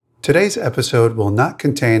Today's episode will not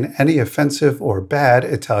contain any offensive or bad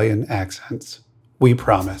Italian accents. We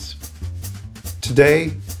promise.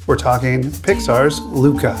 Today, we're talking Pixar's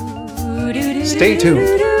Luca. Stay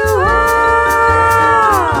tuned.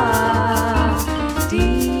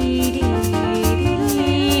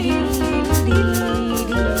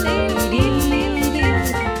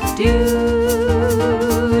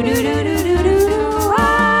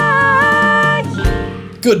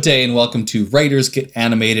 Good day and welcome to Writers Get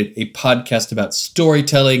Animated, a podcast about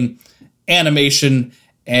storytelling, animation,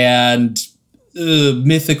 and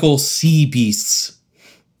mythical sea beasts.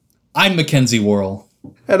 I'm Mackenzie Worrell.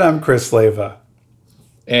 And I'm Chris Leva.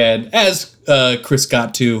 And as Chris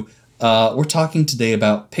got to, we're talking today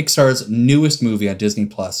about Pixar's newest movie on Disney+,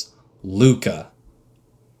 Luca.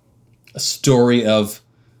 A story of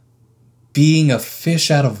being a fish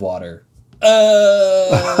out of water.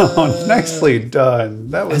 Nicely done.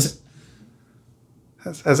 That was.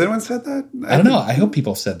 Has anyone said that? I don't know. I hope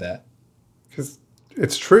people have said that. Because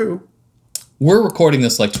it's true. We're recording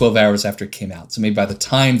this like 12 hours after it came out. So maybe by the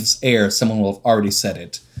time this airs, someone will have already said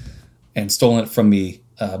it and stolen it from me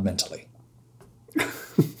mentally.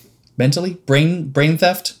 Mentally? Brain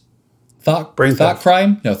theft? Thought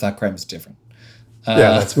crime? No, thought crime is different.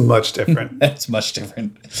 Yeah, that's much different. That's much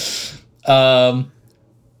different.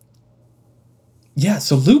 Yeah,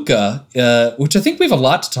 so Luca, which I think we have a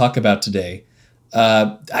lot to talk about today.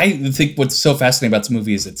 I think what's so fascinating about this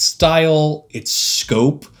movie is its style, its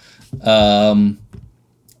scope, what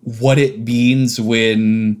it means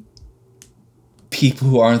when people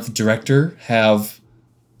who aren't the director have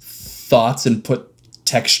thoughts and put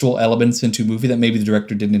textual elements into a movie that maybe the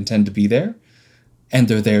director didn't intend to be there, and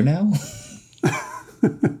they're there now.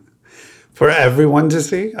 For everyone to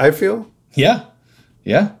see, I feel. Yeah.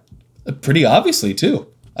 Pretty obviously,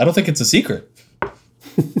 too. I don't think it's a secret.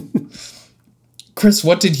 Chris,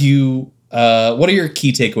 what are your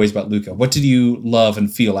key takeaways about Luca? What did you love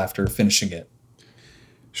and feel after finishing it?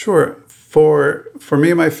 Sure. For me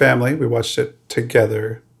and my family, we watched it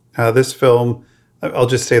together. This film, I'll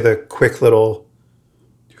just say the quick little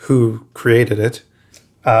who created it.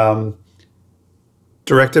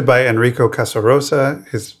 Directed by Enrico Casarosa,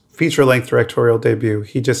 his feature-length directorial debut.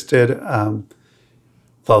 He just did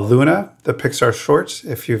La Luna, the Pixar short,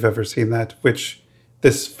 if you've ever seen that, which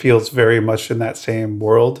this feels very much in that same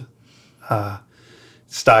world,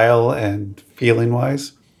 style and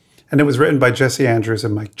feeling-wise. And it was written by Jesse Andrews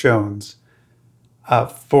and Mike Jones.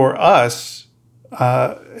 For us,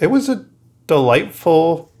 it was a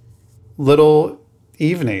delightful little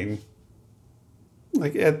evening.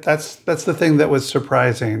 That's the thing that was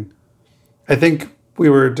surprising. I think we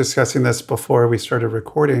were discussing this before we started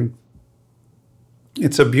recording.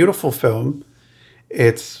 It's a beautiful film.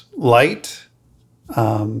 It's light.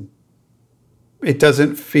 It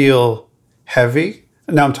doesn't feel heavy.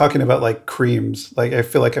 Now I'm talking about like creams. Like I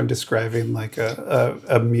feel like I'm describing like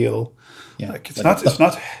a meal. Yeah, like it's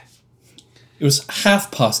not. It was half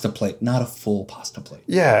pasta plate, not a full pasta plate.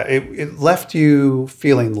 Yeah, it left you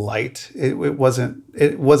feeling light. It wasn't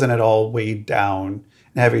at all weighed down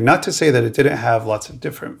and heavy. Not to say that it didn't have lots of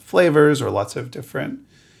different flavors or lots of different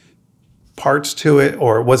parts to it,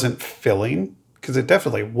 or it wasn't filling, because it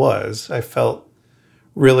definitely was. I felt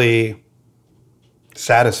really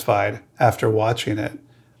satisfied after watching it.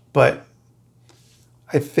 But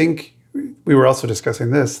I think we were also discussing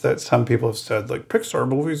this, that some people have said, like, Pixar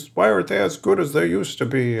movies, why aren't they as good as they used to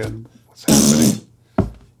be? And what's happening?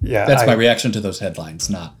 Yeah. That's my reaction to those headlines,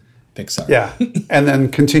 not Pixar. Yeah. And then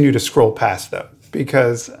continue to scroll past them,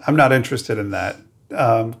 because I'm not interested in that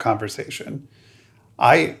conversation.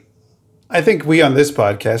 I think we on this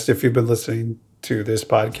podcast, if you've been listening to this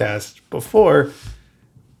podcast before,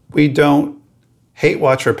 we don't hate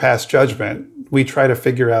watch or pass judgment. We try to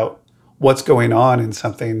figure out what's going on in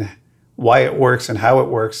something, why it works and how it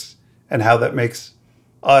works, and how that makes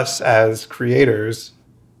us as creators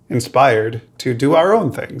inspired to do our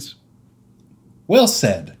own things. Well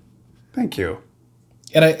said. Thank you.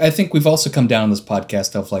 And I think we've also come down on this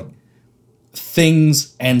podcast of like,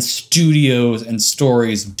 things and studios and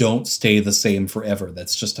stories don't stay the same forever.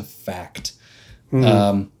 That's just a fact.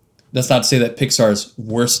 That's not to say that Pixar's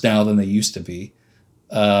worse now than they used to be.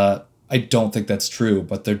 I don't think that's true,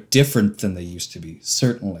 but they're different than they used to be,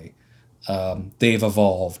 certainly. They've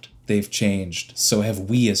evolved. They've changed. So have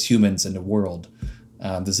we as humans in the world.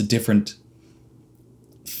 There's a different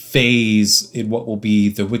phase in what will be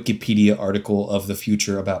the Wikipedia article of the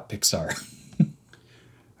future about Pixar.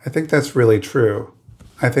 I think that's really true.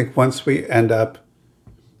 I think once we end up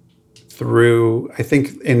through, I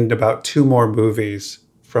think in about 2 more movies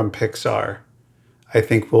from Pixar, I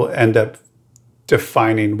think we'll end up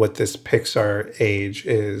defining what this Pixar age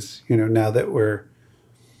is. You know, now that we're,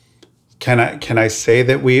 can I say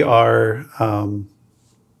that we are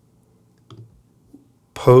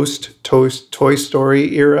post Toy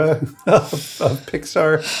Story era of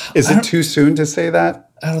Pixar? Is it too soon to say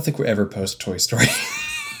that? I don't think we're ever post Toy Story.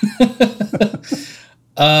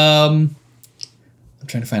 I'm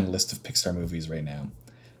trying to find a list of Pixar movies right now.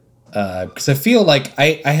 Because I feel like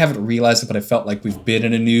I haven't realized it, but I felt like we've been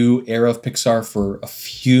in a new era of Pixar for a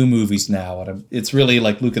few movies now. And it's really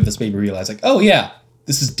like, Luca, this made me realize, like, oh yeah,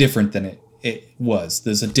 this is different than it was.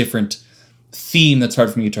 There's a different theme that's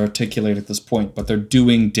hard for me to articulate at this point, but they're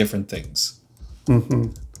doing different things.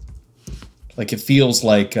 Mm-hmm. Like, it feels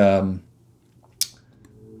like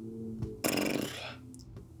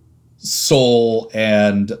Soul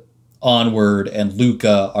and Onward and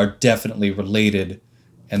Luca are definitely related,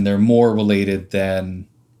 and they're more related than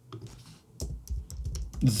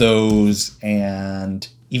those and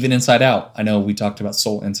even Inside Out. I know we talked about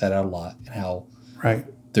Soul, Inside Out a lot, and how right,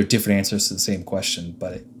 they're different answers to the same question,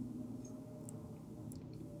 but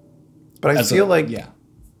I feel like, yeah,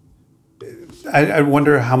 I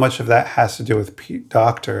wonder how much of that has to do with Pete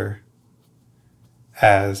Docter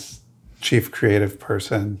as chief creative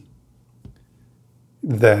person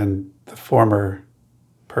than the former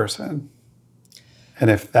person. And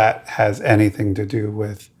if that has anything to do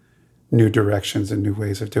with new directions and new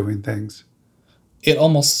ways of doing things. It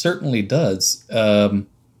almost certainly does. And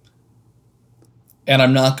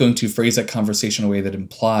I'm not going to phrase that conversation in a way that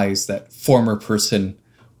implies that former person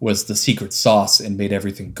was the secret sauce and made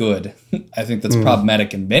everything good. I think that's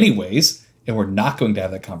problematic in many ways, and we're not going to have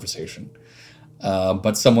that conversation.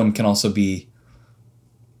 But someone can also be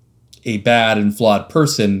a bad and flawed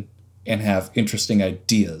person and have interesting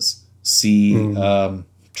ideas. See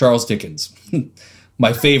Charles Dickens,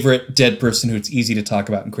 my favorite dead person who it's easy to talk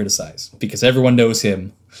about and criticize, because everyone knows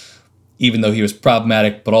him, even though he was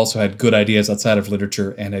problematic, but also had good ideas outside of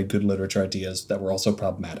literature and had good literature ideas that were also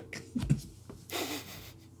problematic.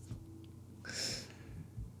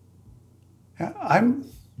 Yeah, I'm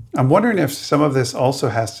wondering if some of this also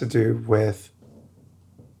has to do with,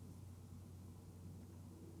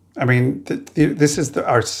 I mean, this is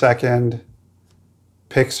our second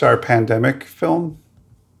Pixar pandemic film.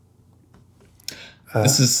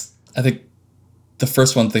 This is, I think, the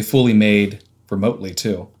first one they fully made remotely,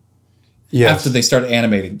 too. Yes. After they started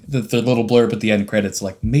animating, the little blurb at the end credits,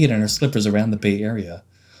 like, made in our slippers around the Bay Area.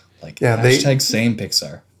 Like, yeah, hashtag same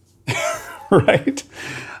Pixar. Right.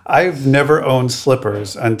 I've never owned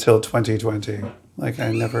slippers until 2020. Like,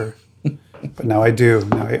 I never, but now I do.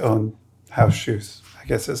 Now I own house shoes, I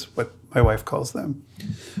guess is what my wife calls them.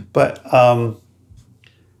 But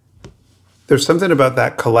there's something about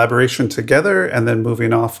that collaboration together and then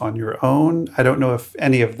moving off on your own. I don't know if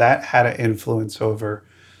any of that had an influence over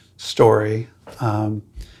story. And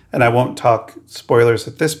I won't talk spoilers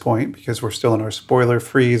at this point because we're still in our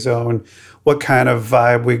spoiler-free zone. What kind of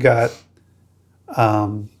vibe we got.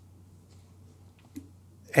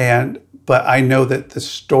 But I know that the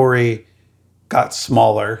story got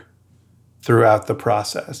smaller throughout the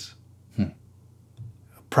process.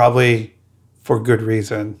 Probably for good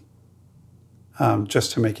reason.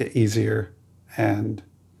 Just to make it easier and,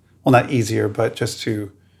 well, not easier, but just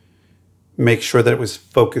to make sure that it was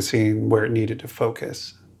focusing where it needed to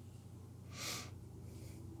focus.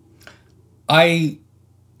 I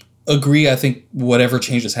agree. I think whatever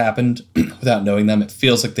changes happened, without knowing them, it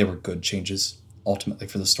feels like they were good changes ultimately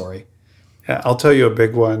for the story. Yeah, I'll tell you a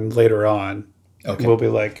big one later on. Okay. We'll be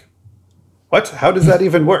like, what? How does that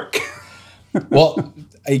even work? Well,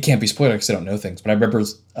 it can't be spoiler because I don't know things, but I remember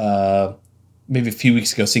maybe a few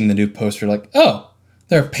weeks ago seeing the new poster, like, oh,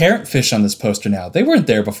 there are parent fish on this poster now. They weren't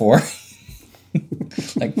there before.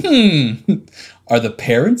 Like, are the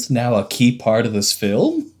parents now a key part of this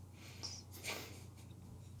film?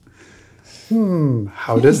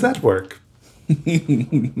 How does that work?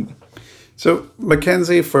 So,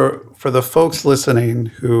 Mackenzie, for the folks listening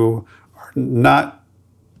who are not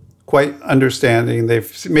quite understanding,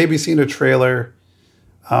 they've maybe seen a trailer.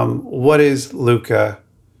 What is Luca?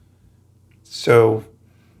 So,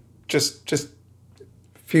 just a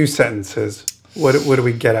few sentences. What do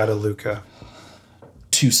we get out of Luca?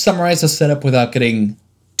 To summarize the setup without getting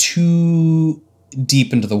too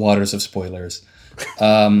deep into the waters of spoilers,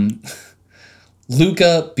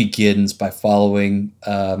 Luca begins by following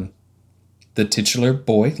the titular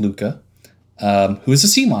boy, Luca, who is a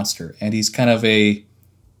sea monster, and he's kind of a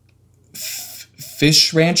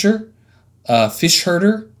fish rancher, fish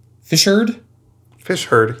herd,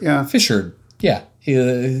 yeah. Fish herd, yeah. He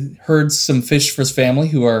herds some fish for his family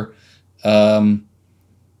who are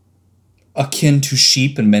akin to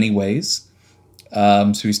sheep in many ways.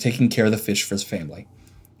 So he's taking care of the fish for his family.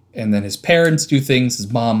 And then his parents do things.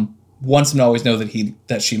 His mom wants him to always know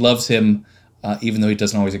that she loves him, even though he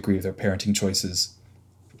doesn't always agree with her parenting choices.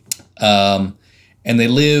 And they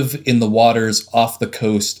live in the waters off the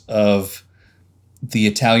coast of the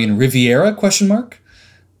Italian Riviera, ?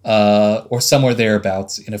 Or somewhere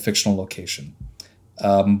thereabouts in a fictional location.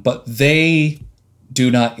 But they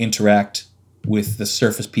do not interact with the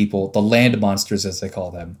surface people, the land monsters, as they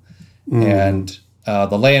call them. And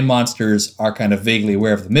the land monsters are kind of vaguely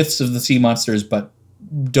aware of the myths of the sea monsters, but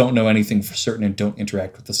don't know anything for certain and don't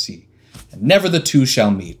interact with the sea. And never the two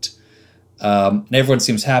shall meet. And everyone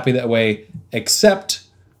seems happy that way, except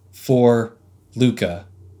for Luca,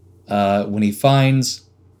 when he finds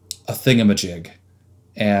a thingamajig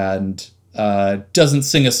and doesn't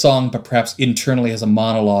sing a song, but perhaps internally has a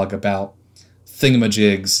monologue about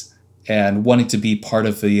thingamajigs and wanting to be part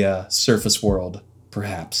of the surface world,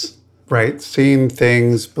 perhaps. Right. Seeing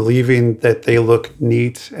things, believing that they look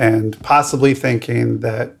neat, and possibly thinking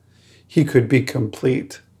that he could be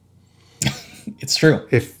complete. It's true.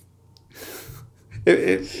 If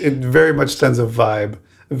it very much sends a vibe,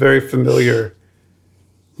 a very familiar.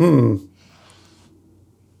 Yeah,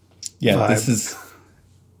 vibe. This is.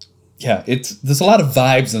 Yeah, there's a lot of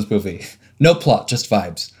vibes in this movie. No plot, just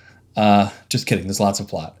vibes. Just kidding. There's lots of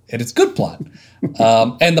plot, and it's good plot.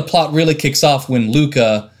 And the plot really kicks off when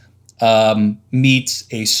Luca meets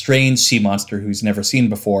a strange sea monster who's never seen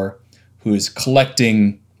before, who is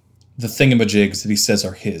collecting the thingamajigs that he says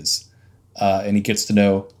are his. And he gets to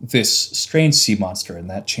know this strange sea monster, and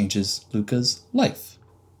that changes Luca's life.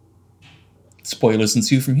 Spoilers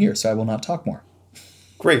ensue from here, so I will not talk more.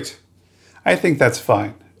 Great. I think that's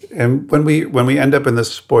fine. And when we end up in the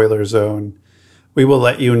spoiler zone, we will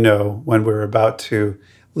let you know when we're about to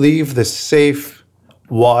leave the safe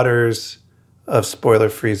waters of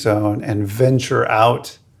spoiler-free zone and venture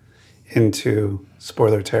out into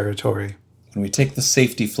spoiler territory. When we take the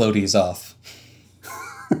safety floaties off.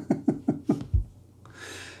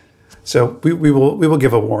 So we will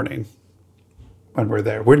give a warning when we're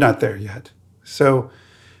there. We're not there yet. So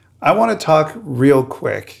I want to talk real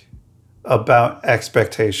quick about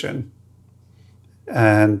expectation.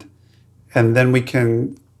 And then we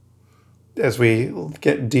can, as we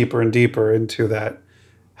get deeper and deeper into that,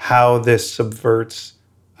 how this subverts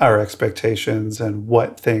our expectations and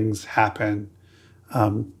what things happen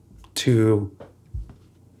to,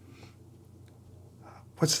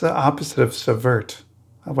 what's the opposite of subvert?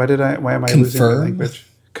 Why am I losing my language?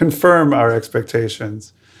 Confirm our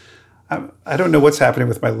expectations. I don't know what's happening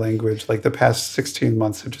with my language. Like the past 16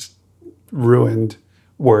 months have just ruined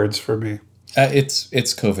words for me. It's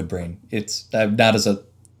COVID brain. It's not as a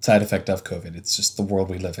side effect of COVID. It's just the world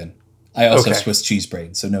we live in. I also have Swiss cheese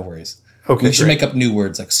brain, so no worries. Okay, we should make up new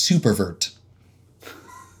words like supervert.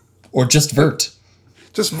 Or just vert.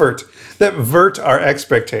 Just vert. That vert our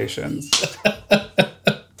expectations.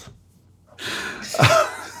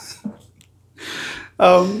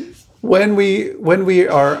 When we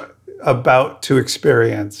are about to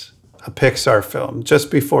experience a Pixar film,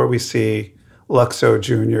 just before we see Luxo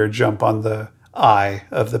Jr. jump on the eye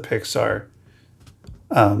of the Pixar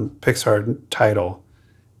title,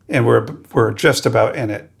 and we're just about in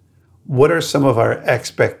it, what are some of our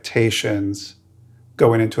expectations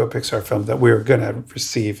going into a Pixar film that we're going to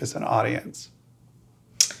receive as an audience?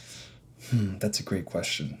 That's a great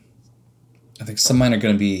question. I think some of mine are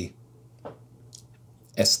going to be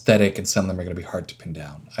aesthetic and some of them are going to be hard to pin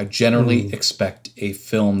down. I generally expect a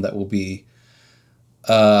film that will be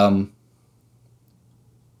how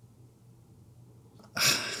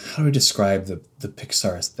do I describe the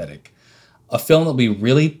Pixar aesthetic? A film that will be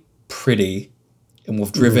really pretty and will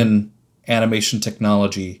have driven animation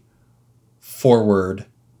technology forward,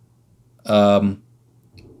 but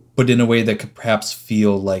in a way that could perhaps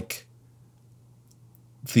feel like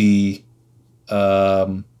the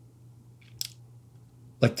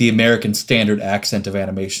American standard accent of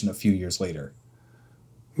animation a few years later.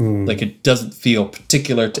 Like it doesn't feel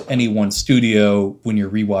particular to any one studio when you're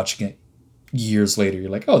rewatching it years later.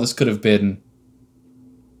 You're like, oh, this could have been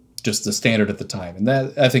just the standard at the time. And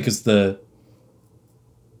that, I think, is the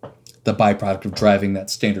byproduct of driving that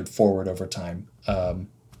standard forward over time. It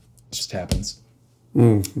just happens.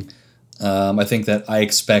 I think that I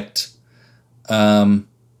expect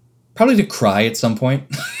probably to cry at some point.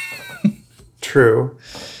 True.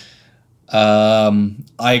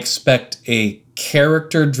 I expect a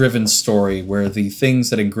character-driven story where the things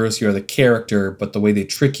that engross you are the character, but the way they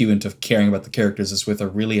trick you into caring about the characters is with a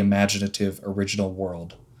really imaginative, original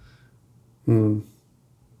world.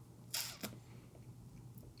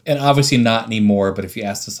 And obviously not anymore, but if you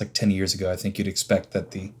asked us like 10 years ago, I think you'd expect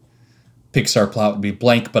that the Pixar plot would be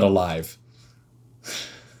blank but alive.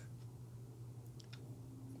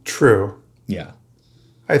 True. Yeah.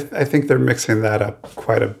 I think they're mixing that up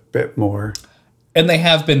quite a bit more. And they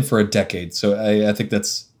have been for a decade, so I think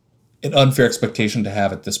that's an unfair expectation to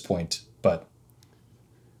have at this point. But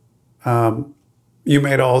You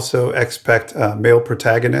might also expect a male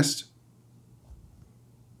protagonist.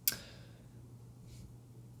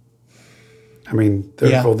 I mean,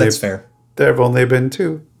 that's fair. There have only been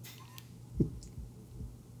two.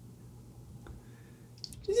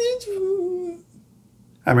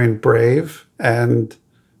 I mean, Brave and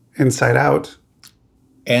Inside Out.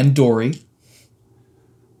 And Dory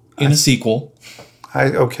in a sequel.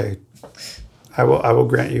 Okay. I will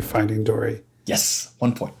grant you Finding Dory. Yes,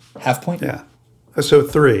 1 point. Half point? Yeah. So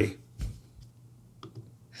 3.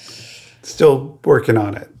 Still working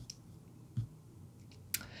on it.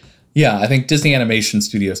 Yeah, I think Disney Animation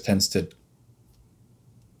Studios tends to...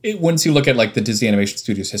 once you look at like the Disney Animation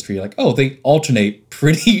Studios history, you're like, oh, they alternate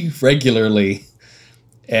pretty regularly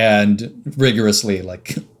and rigorously,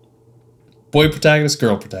 like boy protagonist,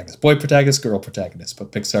 girl protagonist, boy protagonist, girl protagonist.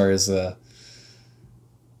 But Pixar is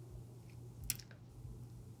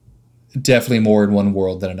definitely more in one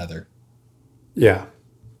world than another. Yeah.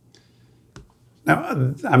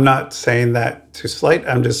 Now, I'm not saying that to slight.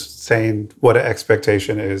 I'm just saying what an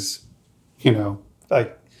expectation is.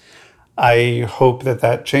 Like, I hope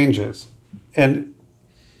that changes. And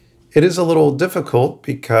it is a little difficult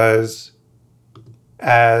because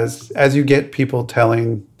as you get people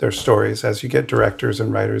telling their stories, as you get directors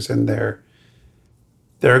and writers in there,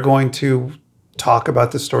 they're going to talk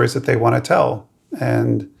about the stories that they want to tell.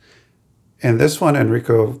 And in this one,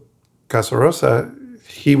 Enrico Casarosa,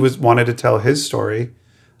 he wanted to tell his story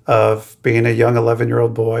of being a young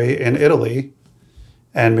 11-year-old boy in Italy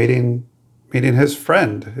and meeting his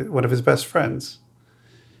friend, one of his best friends.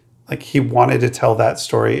 Like, he wanted to tell that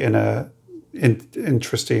story in a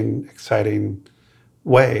interesting, exciting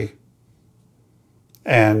way.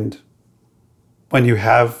 And when you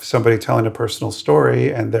have somebody telling a personal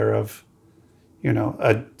story and they're of,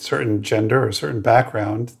 a certain gender or a certain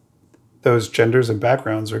background, those genders and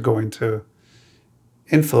backgrounds are going to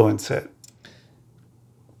influence it.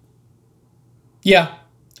 Yeah,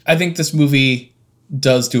 I think this movie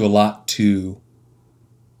does do a lot to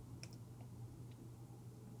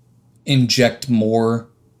inject more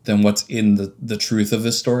than what's in the truth of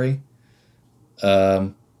this story.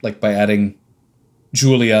 Like by adding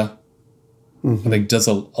Julia, I think does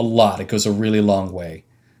a lot. It goes a really long way.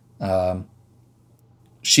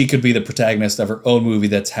 She could be the protagonist of her own movie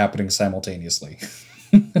that's happening simultaneously.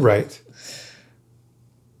 Right.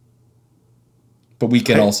 But we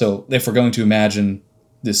can also, if we're going to imagine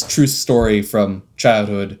this true story from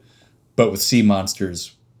childhood, but with sea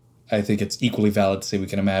monsters, I think it's equally valid to say we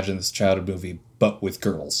can imagine this childhood movie, but with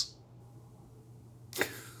girls.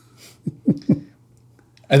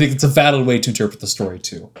 I think it's a valid way to interpret the story,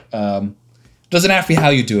 too. Doesn't have to be how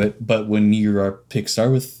you do it, but when you're Pixar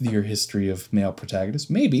with your history of male protagonists,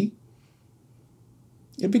 maybe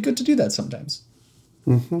it'd be good to do that sometimes.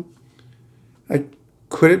 Mm-hmm.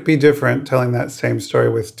 Could it be different telling that same story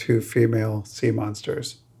with 2 female sea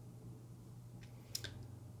monsters?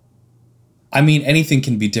 I mean, anything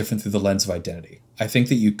can be different through the lens of identity. I think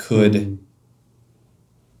that you could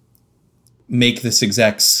make this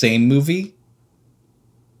exact same movie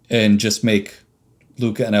and just make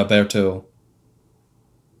Luca and Alberto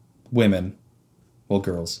women, well,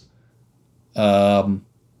 girls, and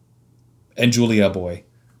Julia a boy.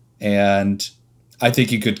 And I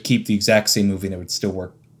think you could keep the exact same movie and it would still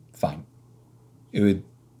work fine. It would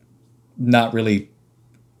not really...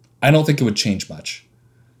 I don't think it would change much.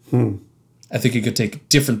 I think you could take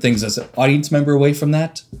different things as an audience member away from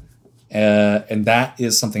that. And that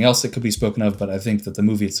is something else that could be spoken of, but I think that the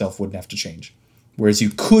movie itself wouldn't have to change. Whereas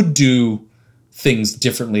you could do things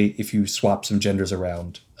differently if you swap some genders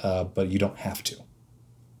around, but you don't have to.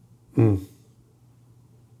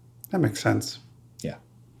 That makes sense. Yeah.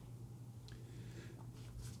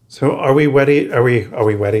 So are we ready? Are we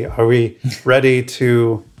ready? Are we ready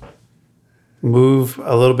to move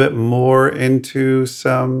a little bit more into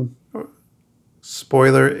some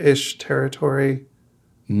spoiler-ish territory?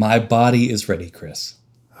 My body is ready, Chris.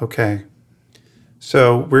 Okay.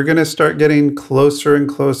 So we're going to start getting closer and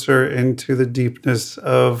closer into the deepness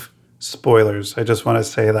of spoilers. I just want to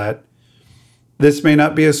say that this may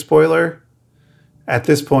not be a spoiler at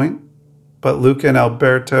this point, but Luca and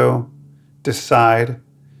Alberto decide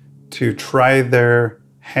to try their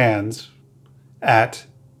hands at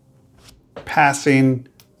passing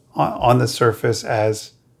on the surface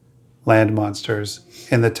as land monsters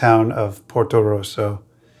in the town of Porto Rosso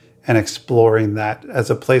and exploring that as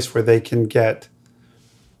a place where they can get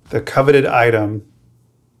the coveted item,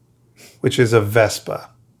 which is a Vespa.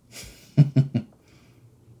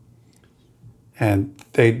 And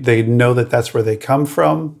they know that that's where they come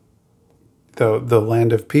from, the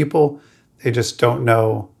land of people. They just don't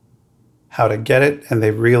know how to get it. And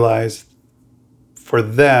they realize for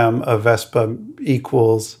them, a Vespa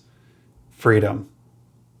equals freedom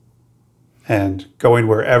and going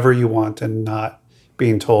wherever you want and not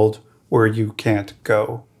being told where you can't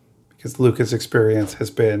go. Because Luca's experience has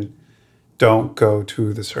been, don't go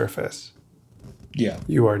to the surface. Yeah.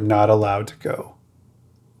 You are not allowed to go.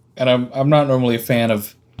 And I'm not normally a fan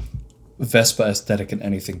of Vespa aesthetic in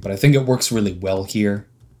anything, but I think it works really well here.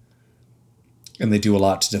 And they do a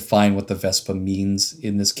lot to define what the Vespa means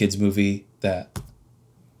in this kid's movie that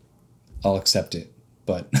I'll accept it.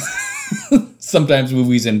 But sometimes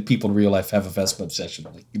movies and people in real life have a Vespa obsession.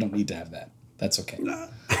 Like, you don't need to have that. That's okay.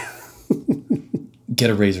 Get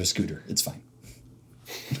a Razor scooter. It's fine.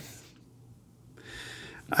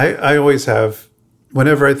 I always have,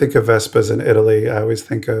 whenever I think of Vespas in Italy, I always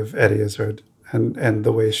think of Eddie Izzard and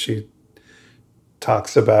the way she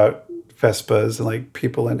talks about Vespas and like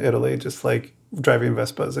people in Italy just like driving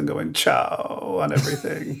Vespas and going ciao on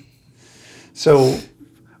everything. So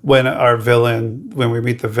when we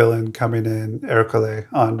meet the villain coming in, Ercole,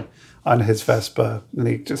 on his Vespa, and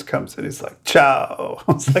he just comes and he's like, ciao.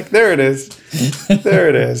 I was like, there it is. There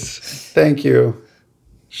it is. Thank you.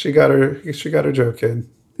 She got her joke in.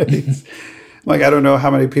 Like, I don't know how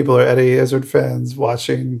many people are Eddie Izzard fans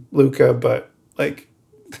watching Luca, but like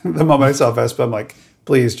the moment I saw Vespa, I'm like,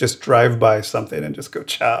 please just drive by something and just go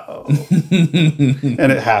ciao.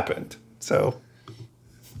 And it happened. So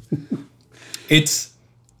it's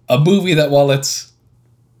a movie that while it's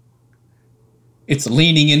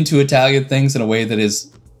leaning into Italian things in a way that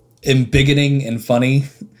is embiggening and funny,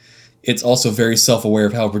 it's also very self-aware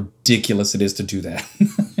of how ridiculous it is to do that.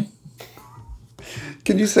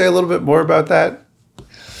 Can you say a little bit more about that?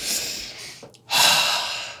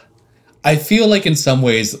 I feel like in some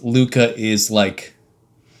ways Luca is like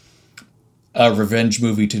a revenge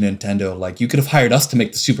movie to Nintendo. Like, you could have hired us to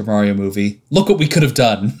make the Super Mario movie. Look what we could have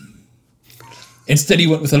done. Instead, you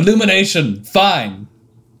went with Illumination. Fine.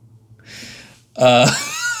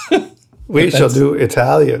 We shall do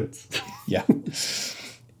Italians. Yeah.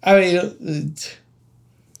 I mean,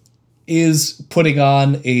 is putting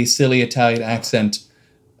on a silly Italian accent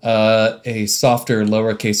a softer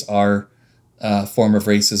lowercase r form of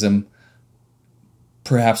racism?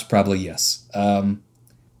 Perhaps, probably, yes.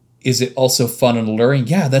 Is it also fun and alluring?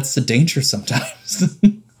 Yeah, that's the danger sometimes.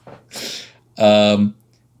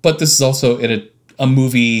 But this is also a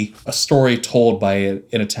movie, a story told by an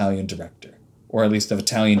Italian director, or at least of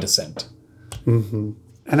Italian descent. Mm-hmm.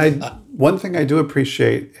 And one thing I do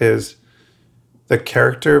appreciate is the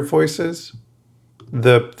character voices.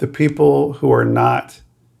 The people who are not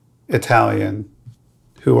Italian,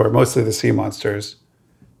 who are mostly the sea monsters,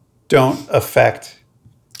 don't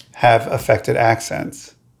have affected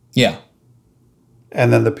accents. Yeah.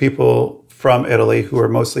 And then the people from Italy, who are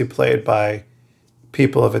mostly played by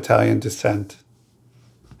people of Italian descent,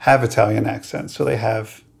 have Italian accents. So they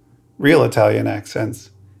have real Italian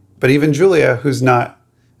accents. But even Julia, who's not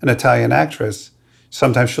an Italian actress,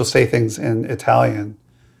 sometimes she'll say things in Italian,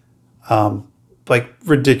 like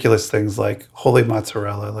ridiculous things like holy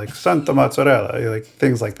mozzarella, like Santa mozzarella, like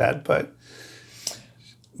things like that. But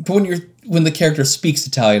when the character speaks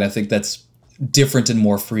Italian, I think that's different and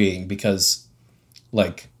more freeing, because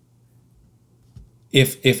like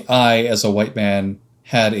if I as a white man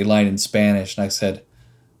had a line in Spanish and I said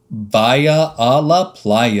vaya a la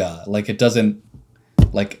playa, like it doesn't,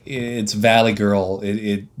 like it's Valley Girl,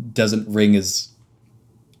 it doesn't ring as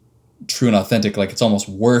true and authentic. Like it's almost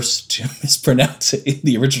worse to mispronounce it in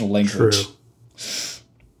the original language. True.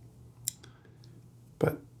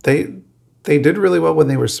 But they did really well when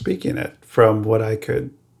they were speaking it, from what I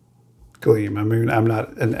could glean. I mean, I'm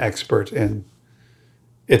not an expert in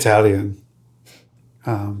Italian.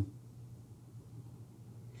 I've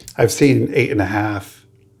seen 8.5,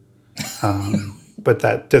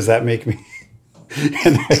 but does that make me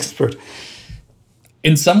an expert?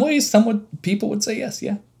 In some ways, people would say yes,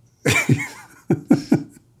 yeah.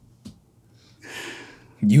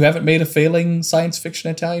 You haven't made a failing science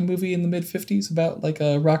fiction Italian movie in the mid-50s about like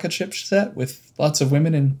a rocket ship set with lots of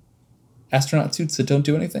women in astronaut suits that don't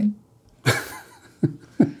do anything?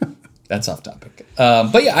 That's off topic.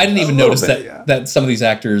 But yeah, I didn't even notice that some of these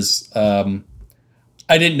actors, I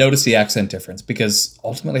didn't notice the accent difference, because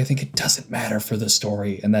ultimately I think it doesn't matter for the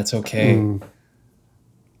story, and that's okay.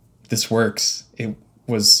 this works. It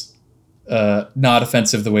was not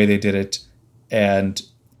offensive the way they did it, and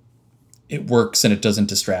it works and it doesn't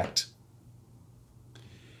distract.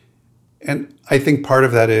 And I think part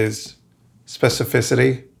of that is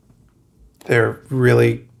specificity. They're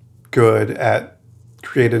really good at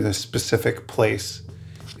creating a specific place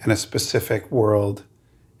and a specific world,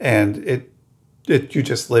 and it you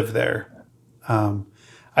just live there.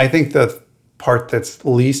 I think the part that's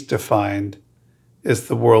least defined is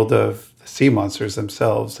the world of the sea monsters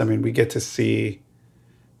themselves. I mean, we get to see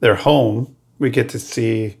their home, we get to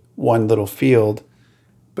see one little field,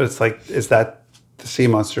 but it's like, is that the sea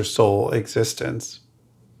monster's sole existence?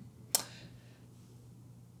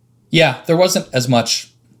 Yeah, there wasn't as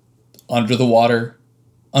much under the water,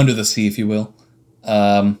 under the sea, if you will.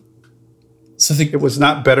 So I think It was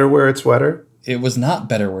not better where it's wetter. it was not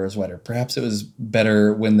better where it was wetter. Perhaps it was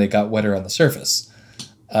better when they got wetter on the surface.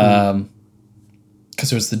 Because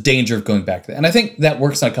there was the danger of going back there. And I think that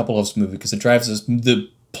works on a couple of this movie because it drives the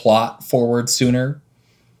plot forward sooner.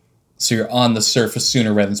 So you're on the surface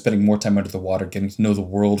sooner rather than spending more time under the water, getting to know the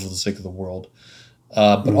world for the sake of the world.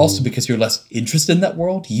 But also because you're less interested in that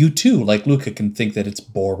world, you too, like Luca, can think that it's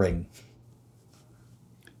boring.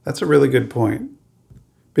 That's a really good point.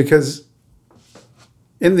 Because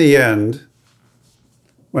in the end,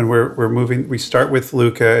 when we're moving, we start with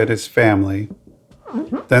Luca and his family.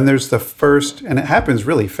 Then there's the first, and it happens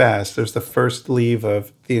really fast, there's the first leave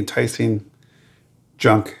of the enticing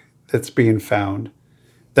junk that's being found.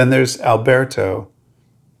 Then there's Alberto.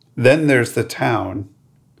 Then there's the town.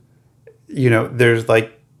 You know, there's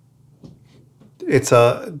like, it's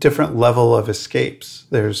a different level of escapes.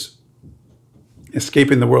 There's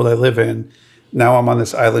escaping the world I live in. Now I'm on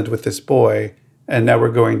this island with this boy, and now we're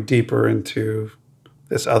going deeper into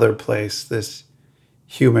this other place, this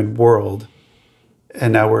human world.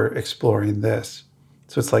 And now we're exploring this.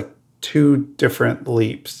 So it's like two different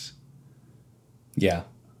leaps. Yeah.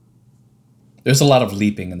 There's a lot of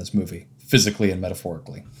leaping in this movie, physically and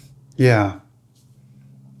metaphorically. Yeah.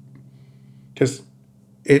 Because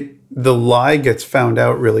the lie gets found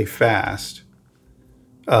out really fast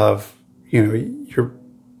of, you know,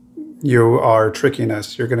 you are tricking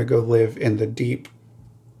us. You're going to go live in the deep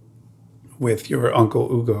with your Uncle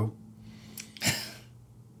Ugo.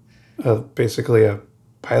 Basically a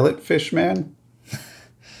pilot fish man.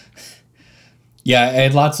 Yeah, I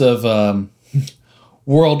had lots of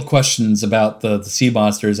world questions about the sea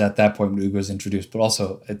monsters at that point when Ugo was introduced, but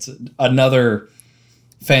also it's another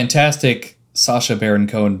fantastic Sacha Baron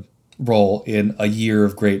Cohen role in a year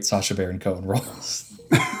of great Sacha Baron Cohen roles.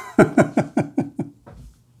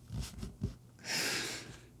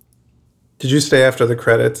 Did you stay after the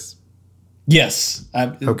credits? Yes.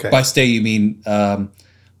 Okay. By stay, you mean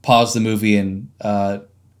pause the movie and,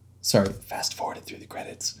 fast forward it through the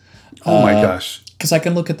credits. Oh my gosh. Because I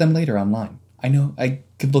can look at them later online. I know I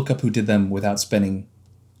could look up who did them without spending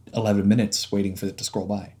 11 minutes waiting for it to scroll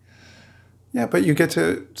by. Yeah, but you get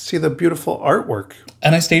to see the beautiful artwork.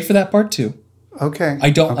 And I stayed for that part too. Okay.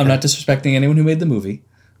 I'm not disrespecting anyone who made the movie.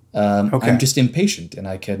 Okay. I'm just impatient, and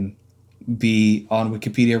I can be on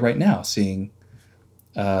Wikipedia right now seeing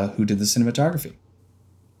who did the cinematography.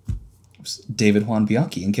 It was David Juan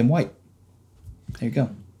Bianchi and Kim White. There you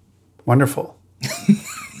go. Wonderful.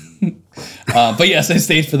 But yes, I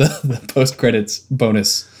stayed for the post-credits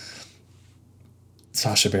bonus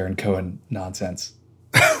Sacha Baron Cohen nonsense.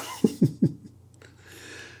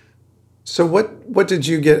 So what did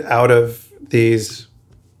you get out of these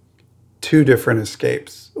two different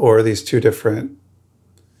escapes, or these two different,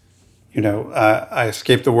 I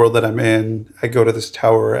escape the world that I'm in. I go to this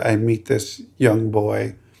tower. I meet this young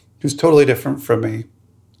boy who's totally different from me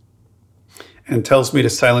and tells me to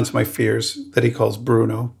silence my fears, that he calls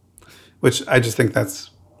Bruno, which I just think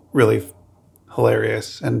that's really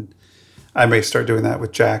hilarious. And I may start doing that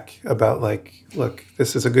with Jack about like, look,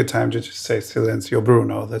 this is a good time to just say Silencio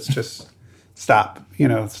Bruno. Let's just stop,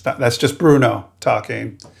 stop. That's just Bruno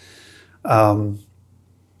talking.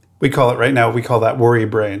 We call it right now, we call that worry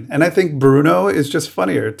brain. And I think Bruno is just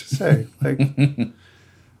funnier to say. Like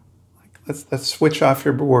let's switch off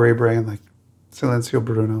your worry brain, like Silencio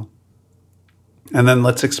Bruno. And then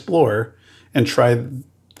let's explore and try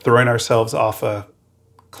throwing ourselves off a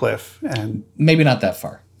cliff. And maybe not that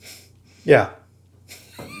far. Yeah.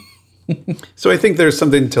 So I think there's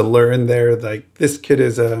something to learn there. Like, this kid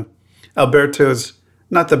Alberto's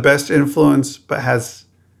not the best influence, but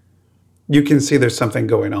you can see there's something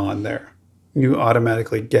going on there. You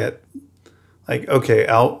automatically get like, okay,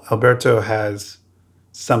 Alberto has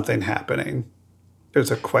something happening.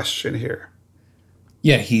 There's a question here.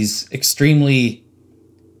 Yeah, he's extremely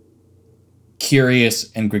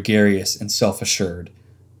curious and gregarious and self-assured.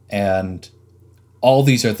 And all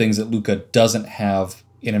these are things that Luca doesn't have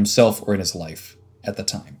in himself or in his life at the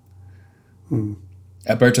time.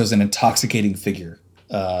 Alberto's an intoxicating figure.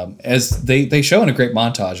 As they show in a great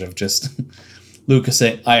montage of just Luca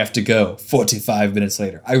saying, I have to go, 45 minutes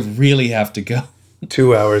later. I really have to go.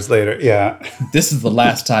 2 hours later, yeah. This is the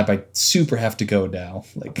last time I super have to go now.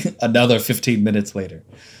 Like another 15 minutes later.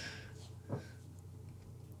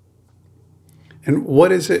 And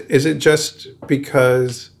what is it? Is it just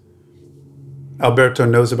because Alberto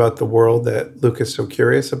knows about the world that Luca's so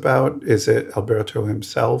curious about? Is it Alberto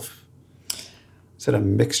himself? Is it a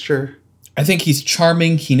mixture? I think he's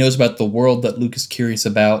charming. He knows about the world that Luca's curious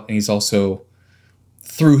about. And he's also,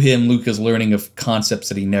 through him, Luca's learning of concepts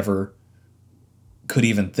that he never could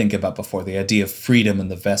even think about before. The idea of freedom and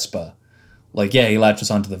the Vespa. Like, yeah, he latches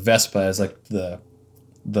onto the Vespa as like the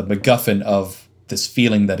MacGuffin of this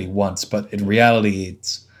feeling that he wants. But in reality,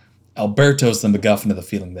 it's Alberto's the MacGuffin of the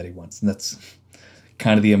feeling that he wants. And that's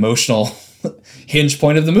kind of the emotional hinge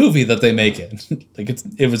point of the movie that they make it. Like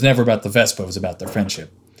it was never about the Vespa, it was about their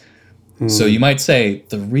friendship. So you might say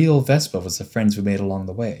the real Vespa was the friends we made along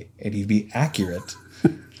the way, and he'd be accurate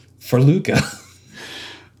for Luca.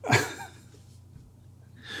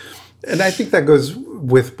 And I think that goes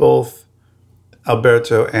with both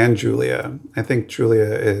Alberto and Giulia. I think Giulia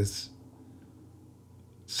is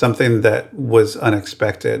something that was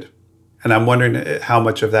unexpected. And I'm wondering how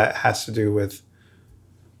much of that has to do with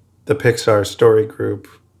the Pixar story group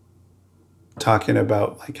talking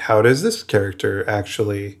about, like, how does this character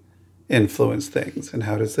actually influence things and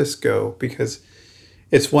how does this go? Because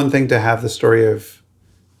it's one thing to have the story of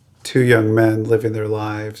two young men living their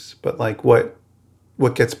lives, but like what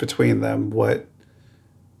gets between them, what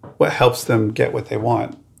helps them get what they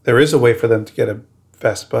want. There is a way for them to get a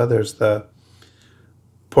Vespa. There's the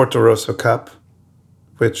Porto Rosso Cup,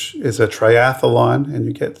 which is a triathlon, and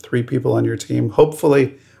you get 3 people on your team,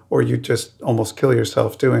 hopefully, or you just almost kill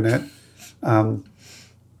yourself doing it.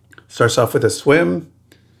 Starts off with a swim.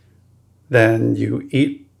 Then you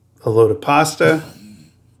eat a load of pasta,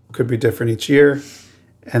 could be different each year,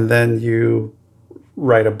 and then you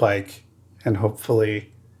ride a bike and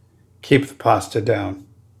hopefully keep the pasta down.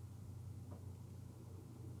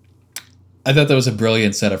 I thought that was a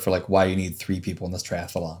brilliant setup for like why you need 3 people in this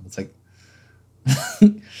triathlon. It's like,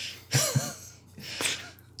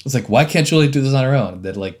 it's like, why can't Julie do this on her own?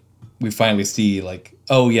 That like we finally see like,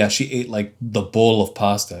 oh yeah, she ate like the bowl of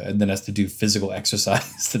pasta and then has to do physical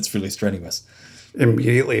exercise that's really strenuous.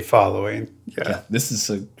 Immediately following. Yeah. This is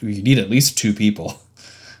you need at least 2 people.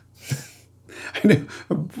 I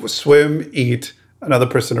know. Swim, eat, another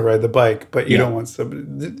person to ride the bike, but you don't want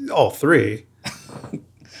somebody, all 3.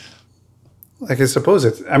 Like I suppose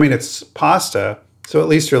it's pasta, so at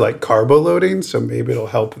least you're like carbo loading, so maybe it'll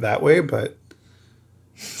help that way, but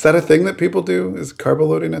is that a thing that people do? Is carbo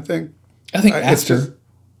loading a thing? I think that's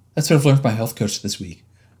what I've learned from my health coach this week.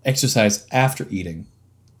 Exercise after eating,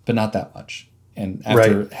 but not that much. And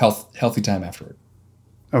after healthy time afterward.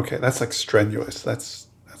 Okay, that's like strenuous. That's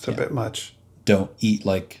a bit much. Don't eat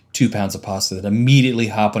like 2 pounds of pasta, then immediately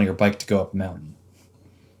hop on your bike to go up a mountain.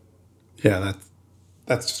 Yeah,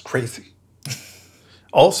 that's just crazy.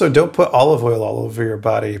 Also, don't put olive oil all over your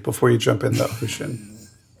body before you jump in the ocean.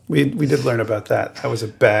 We did learn about that. That was a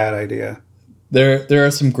bad idea. There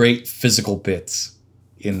are some great physical bits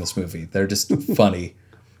in this movie. They're just funny.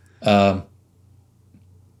 And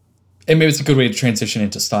maybe it's a good way to transition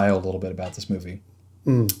into style a little bit about this movie.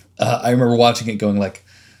 I remember watching it going like,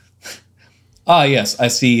 yes, I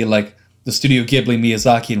see like the Studio Ghibli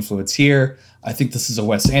Miyazaki influence here. I think this is a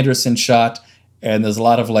Wes Anderson shot. And there's a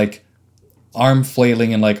lot of like arm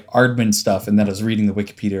flailing and like Aardman stuff. And then I was reading the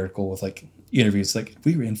Wikipedia article with like interviews like,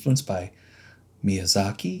 we were influenced by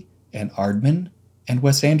Miyazaki and Aardman and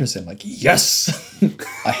Wes Anderson. Like, yes,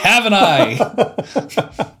 I have an eye.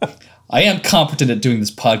 I am competent at doing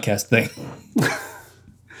this podcast thing.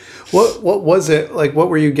 What was it like? What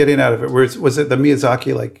were you getting out of it? Was it the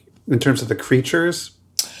Miyazaki, like in terms of the creatures?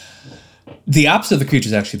 The opposite of the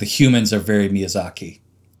creatures, actually. The humans are very Miyazaki.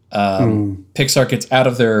 Pixar gets out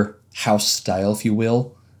of their house style, if you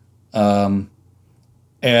will. And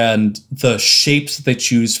the shapes that they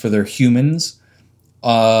choose for their humans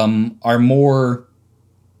are more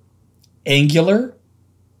angular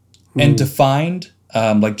and defined.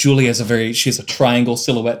 Like Julie she has a triangle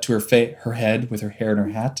silhouette to her head with her hair and her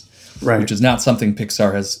hat, right? Which is not something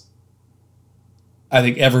Pixar has, I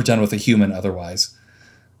think, ever done with a human otherwise.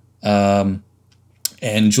 And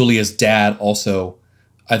Julia's dad also,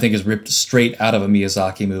 I think, is ripped straight out of a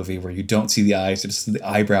Miyazaki movie where you don't see the eyes, you just see the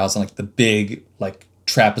eyebrows and like the big like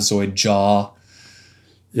trapezoid jaw.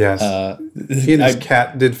 Yes. He and his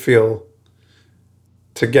cat did feel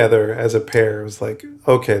together as a pair. It was like,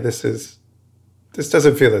 okay, this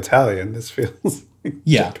doesn't feel Italian. This feels like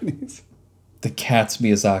Japanese. The cat's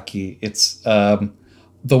Miyazaki. It's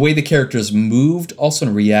the way the characters moved, also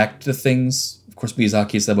react to things. Of course,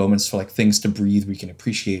 Miyazaki is the moments for like things to breathe where you can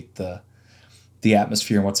appreciate the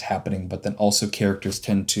atmosphere and what's happening, but then also characters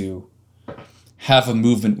tend to have a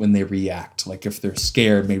movement when they react. Like if they're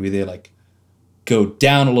scared, maybe they like go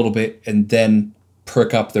down a little bit and then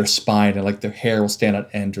perk up their spine, and like their hair will stand on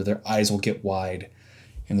end or their eyes will get wide.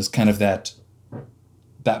 And there's kind of that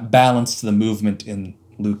balance to the movement in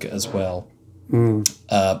Luca as well. And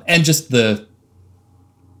just the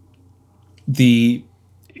the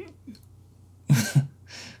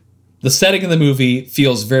setting of the movie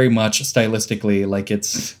feels very much stylistically like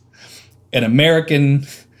it's an American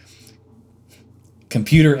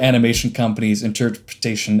computer animation company's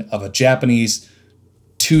interpretation of a Japanese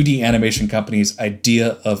 2D animation company's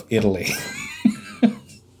idea of Italy.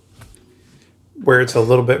 Where it's a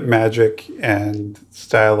little bit magic and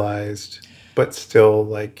stylized, but still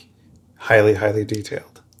like highly, highly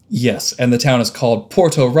detailed. Yes, and the town is called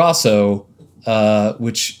Porto Rosso,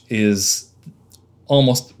 which is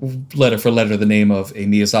almost letter for letter the name of a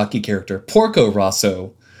Miyazaki character, Porco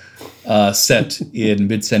Rosso, set in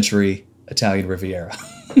mid-century Italian Riviera.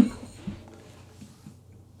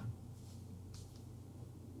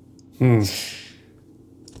 This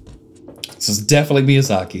is definitely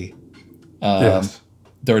Miyazaki. Yes.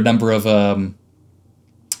 There are a number of...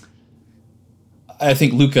 I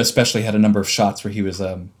think Luca especially had a number of shots where he was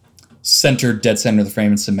centered, dead center of the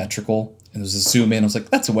frame and symmetrical. And there was a zoom in. I was like,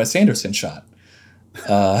 that's a Wes Anderson shot.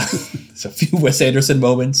 There's a few Wes Anderson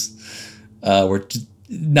moments where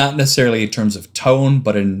not necessarily in terms of tone,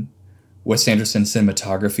 but in Wes Anderson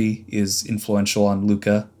cinematography is influential on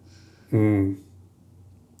Luca. And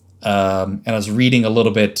I was reading a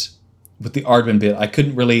little bit with the Aardman bit. I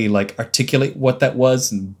couldn't really like articulate what that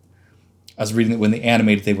was. And I was reading that when they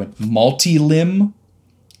animated, they went multi-limb.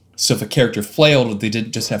 So if a character flailed, they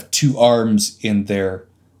didn't just have two arms in their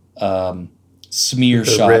smear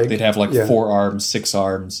shot. Rig. They'd have like 4 arms, 6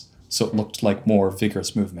 arms. So it looked like more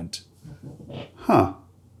vigorous movement. Huh.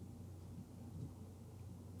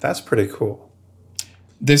 That's pretty cool.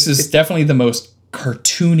 This is definitely the most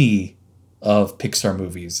cartoony of Pixar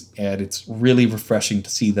movies, and it's really refreshing to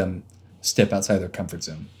see them step outside their comfort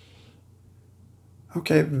zone.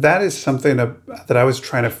 Okay, that is something that I was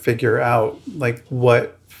trying to figure out, like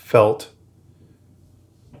what felt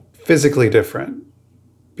physically different,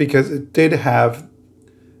 because it did have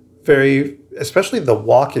especially the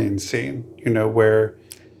walking scene, where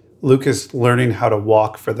Luke is learning how to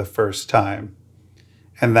walk for the first time,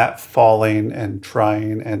 and that falling and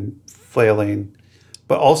trying and flailing,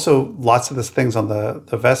 but also lots of these things on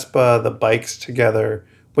the Vespa, the bikes together,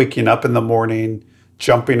 waking up in the morning,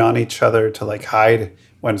 jumping on each other to like hide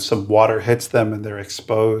when some water hits them and they're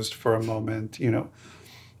exposed for a moment.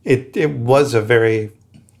 It was a very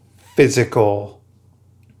physical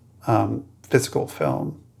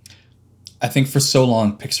film. I think for so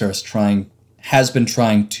long Pixar has been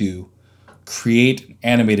trying to create an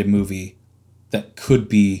animated movie that could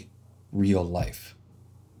be real life.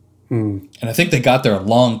 And I think they got there a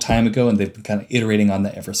long time ago, and they've been kind of iterating on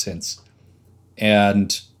that ever since.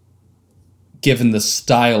 And given the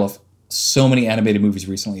style of so many animated movies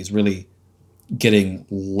recently is really getting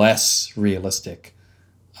less realistic,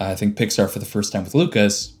 I think Pixar, for the first time with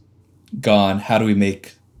Lucas, gone, how do we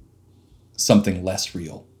make something less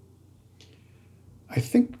real? I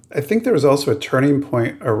think there was also a turning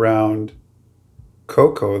point around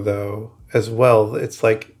Coco, though, as well. It's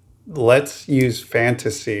like, let's use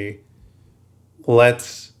fantasy.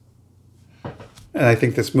 And I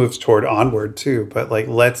think this moves toward Onward too, but like,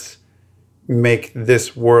 let's make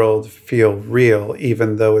this world feel real,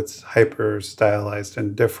 even though it's hyper stylized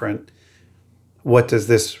and different. How does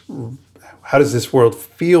this world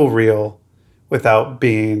feel real without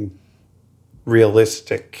being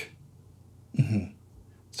realistic? Mm-hmm.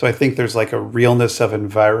 So I think there's like a realness of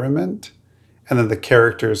environment, and then the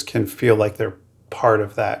characters can feel like they're part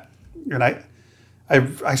of that. And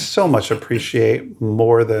I so much appreciate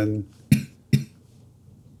more than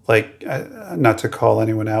like, not to call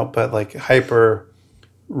anyone out, but like hyper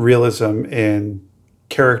realism in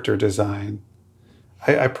character design.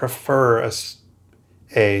 I prefer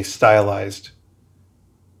a stylized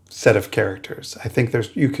set of characters. I think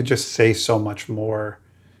you could just say so much more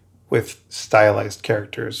with stylized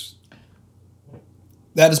characters.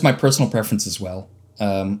 That is my personal preference as well.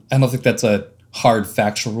 I don't think that's a hard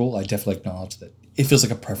factual rule. I definitely acknowledge that it feels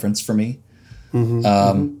like a preference for me.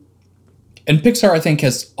 And Pixar, I think,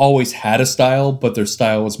 has always had a style, but their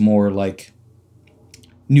style was more like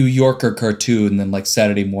New Yorker cartoon than like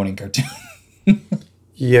Saturday morning cartoon.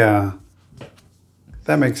 Yeah,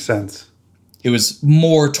 that makes sense. It was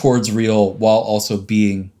more towards real while also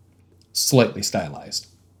being slightly stylized.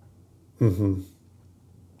 I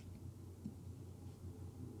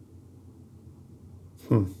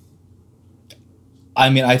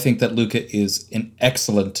mean, I think that Luca is an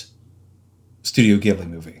excellent Studio Ghibli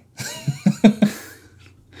movie.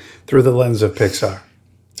 Through the lens of Pixar.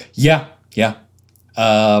 Yeah. Yeah.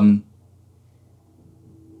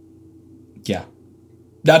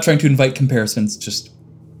 Not trying to invite comparisons, just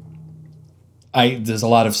there's a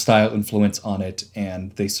lot of style influence on it,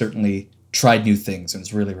 and they certainly tried new things, and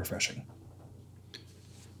it's really refreshing.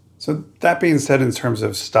 So that being said, in terms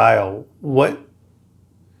of style,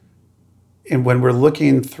 and when we're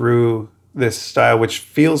looking through this style, which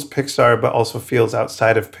feels Pixar but also feels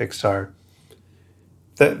outside of Pixar,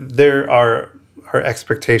 that there are our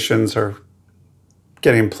expectations are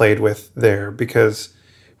getting played with there, because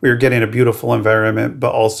we were getting a beautiful environment,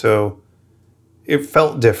 but also it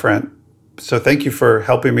felt different. So thank you for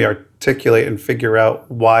helping me articulate and figure out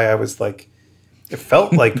why I was like, it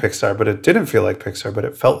felt like Pixar, but it didn't feel like Pixar, but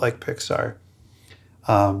it felt like Pixar.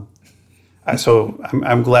 So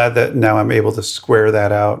I'm glad that now I'm able to square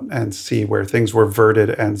that out and see where things were verted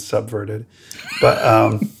and subverted. But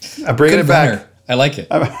I bring it back. I like it.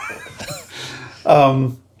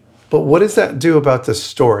 But what does that do about the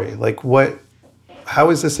story? Like, how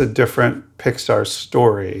is this a different Pixar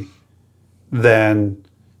story than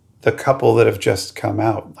the couple that have just come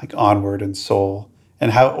out, like Onward and Soul?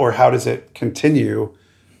 And how does it continue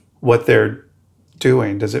what they're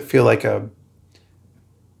doing? Does it feel like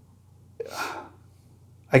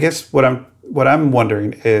I guess what I'm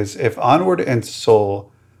wondering is if Onward and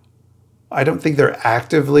Soul, I don't think they're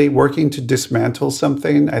actively working to dismantle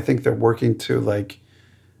something. I think they're working to like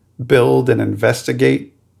build and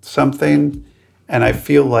investigate something. And I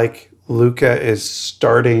feel like Luca is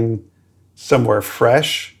starting somewhere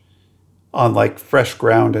fresh on like fresh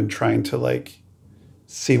ground and trying to like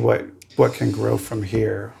see what can grow from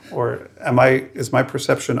here. Or is my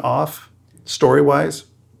perception off story-wise?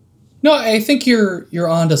 No, I think you're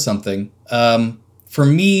onto something. For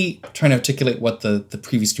me, trying to articulate what the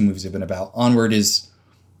previous two movies have been about, Onward is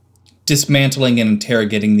dismantling and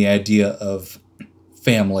interrogating the idea of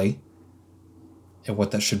family and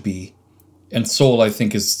what that should be. And Soul, I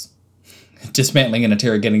think, is dismantling and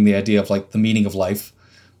interrogating the idea of like the meaning of life,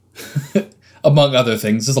 among other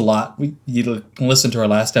things. There's a lot. You can listen to our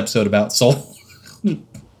last episode about Soul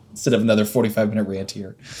instead of another 45-minute rant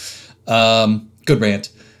here. Good rant.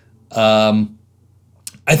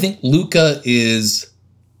 I think Luca is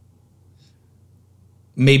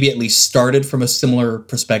maybe at least started from a similar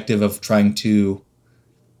perspective of trying to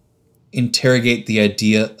interrogate the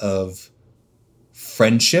idea of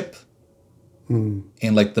friendship and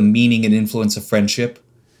like the meaning and influence of friendship.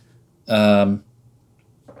 And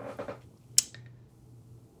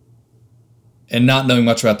not knowing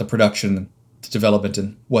much about the production, the development,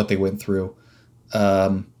 and what they went through.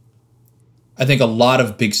 I think a lot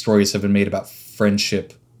of big stories have been made about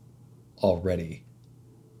friendship already.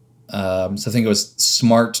 So I think it was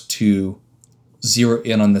smart to zero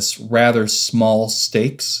in on this rather small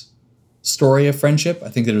stakes story of friendship. I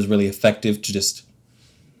think that it was really effective to just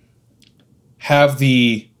have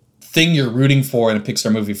the thing you're rooting for in a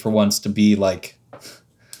Pixar movie for once to be like,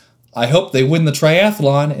 I hope they win the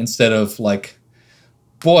triathlon, instead of like,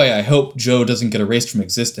 boy, I hope Joe doesn't get erased from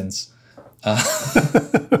existence.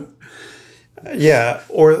 Yeah,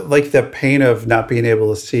 or like the pain of not being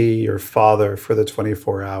able to see your father for the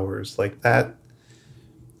 24 hours. Like that,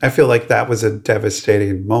 I feel like that was a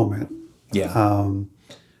devastating moment. Yeah.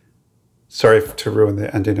 Sorry to ruin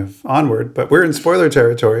the ending of Onward, but we're in spoiler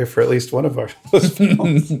territory for at least one of our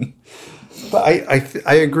films. But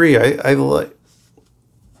I agree. I like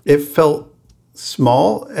it felt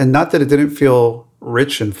small, and not that it didn't feel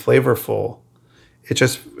rich and flavorful.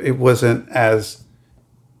 It wasn't as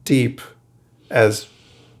deep as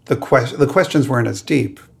the questions weren't as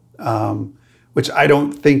deep, which I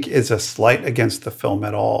don't think is a slight against the film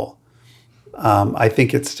at all. I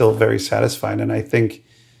think it's still very satisfying, and I think,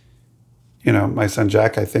 my son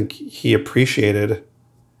Jack, I think he appreciated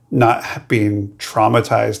not being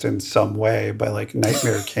traumatized in some way by like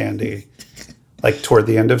nightmare candy, like toward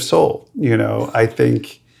the end of Soul. I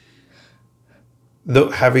think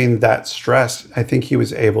having that stress, I think he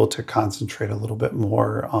was able to concentrate a little bit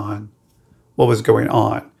more on what was going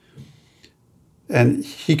on. And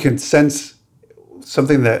he could sense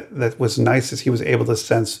something that was nice, is he was able to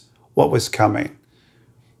sense what was coming.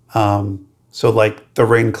 So like the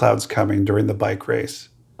rain clouds coming during the bike race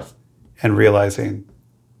and realizing,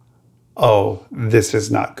 oh, this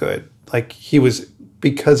is not good. Like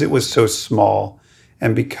because it was so small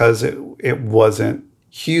and because it wasn't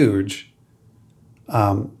huge,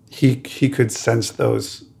 he could sense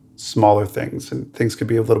those smaller things and things could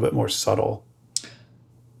be a little bit more subtle.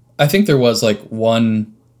 I think there was like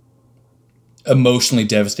one emotionally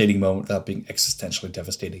devastating moment without being existentially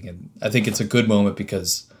devastating. And I think it's a good moment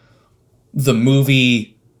because the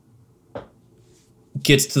movie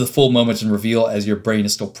gets to the full moment and reveal as your brain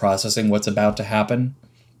is still processing what's about to happen.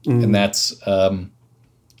 And that's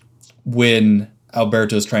when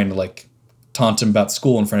Alberto's trying to like taunt him about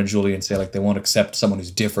school in front of Julia and say like they won't accept someone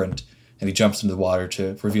who's different. And he jumps into the water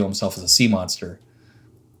to reveal himself as a sea monster.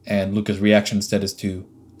 And Luca's reaction instead is to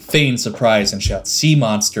feign surprise and shout "sea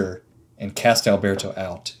monster" and cast Alberto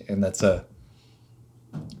out. And that's I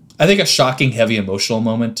think a shocking, heavy emotional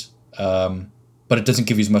moment. But it doesn't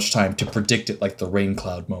give you as much time to predict it like the rain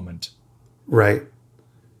cloud moment. Right.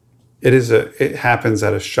 It happens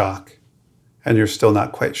at a shock and you're still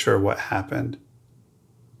not quite sure what happened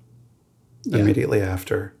immediately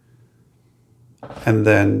after. And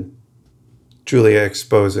then Julia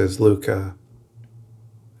exposes Luca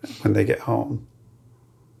when they get home.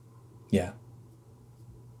 Yeah.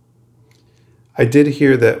 I did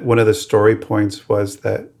hear that one of the story points was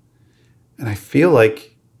that, and I feel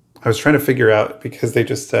like I was trying to figure out because they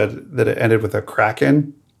just said that it ended with a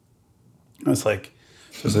kraken. I was like,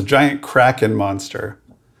 there's a giant kraken monster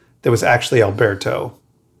that was actually Alberto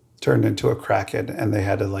turned into a kraken and they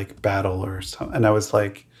had to like battle or something. And I was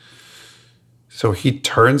like, so he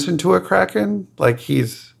turns into a kraken? Like he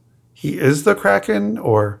is the kraken?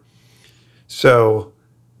 Or so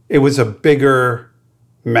it was a bigger,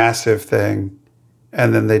 massive thing.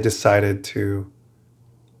 And then they decided to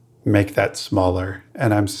make that smaller.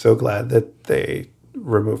 And I'm so glad that they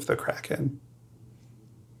removed the kraken.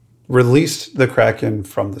 Released the kraken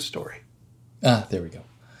from the story. Ah, there we go.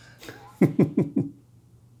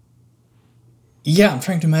 Yeah, I'm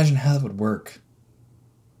trying to imagine how that would work.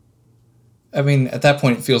 I mean, at that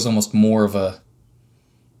point, it feels almost more of a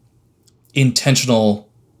intentional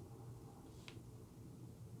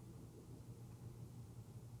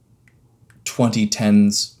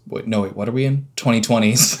 (2010s). What are we in?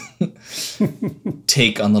 2020s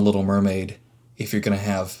take on The Little Mermaid. If you're going to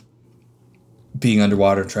have being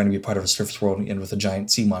underwater, trying to be part of a surface world, and end with a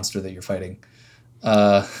giant sea monster that you're fighting.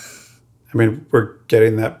 I mean, we're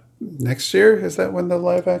getting that next year. Is that when the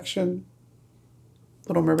live action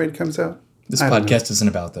Little Mermaid comes out? This podcast isn't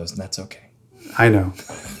about those, and that's okay. I know.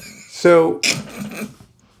 So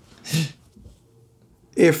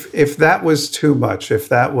if that was too much, if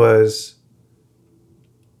that was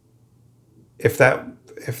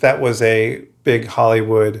a big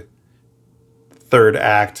Hollywood third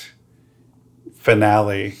act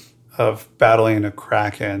finale of battling a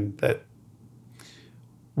kraken,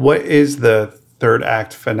 what is the third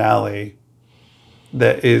act finale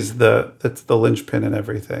that's the linchpin and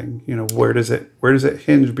everything? You know, where does it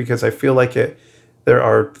hinge? Because I feel like there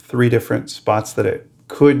are three different spots that it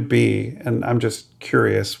could be, and I'm just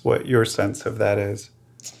curious what your sense of that is.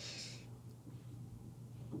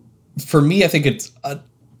 For me, I think it's a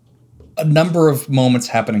number of moments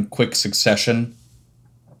happen in quick succession.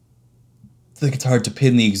 I think it's hard to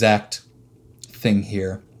pin the exact thing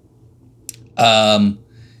here.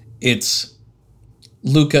 It's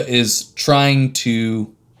Luca is trying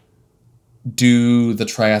to do the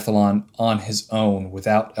triathlon on his own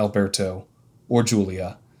without Alberto or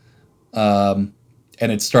Julia. And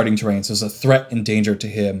it's starting to rain, so there's a threat and danger to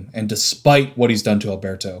him. And despite what he's done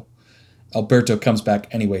to Alberto comes back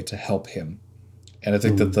anyway to help him. And I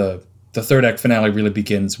think that the third act finale really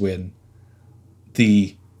begins when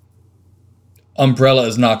the umbrella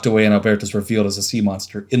is knocked away and Alberto's revealed as a sea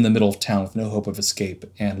monster in the middle of town with no hope of escape.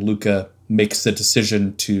 And Luca makes the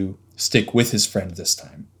decision to stick with his friend this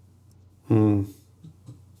time. And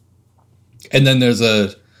then there's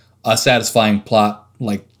a satisfying plot,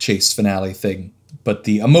 like chase finale thing. But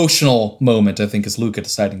the emotional moment, I think, is Luca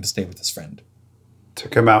deciding to stay with his friend. To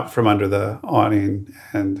come out from under the awning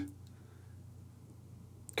and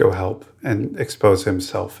go help and expose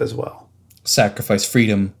himself as well. Sacrifice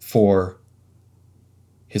freedom for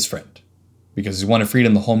his friend. Because he wanted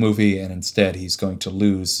freedom the whole movie, and instead he's going to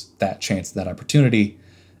lose that chance, that opportunity,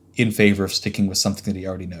 in favor of sticking with something that he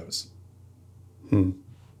already knows.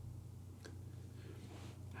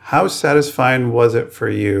 How satisfying was it for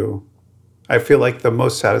you? I feel like the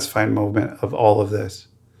most satisfying moment of all of this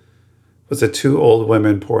was the two old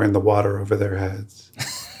women pouring the water over their heads.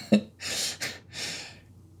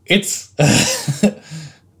 It's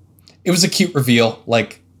it was a cute reveal.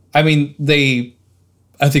 Like, I mean,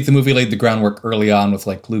 I think the movie laid the groundwork early on with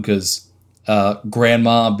like Luca's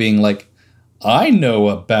grandma being like, I know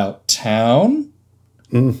about town.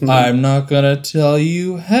 Mm-hmm. I'm not gonna tell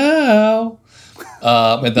you how.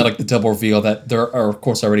 And then like the double reveal that there are of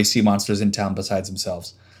course already sea monsters in town besides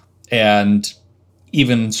themselves. And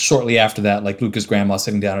even shortly after that, like Luca's grandma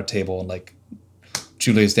sitting down at a table and like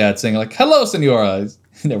Julia's dad saying like, hello, senora.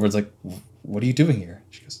 And everyone's like, what are you doing here?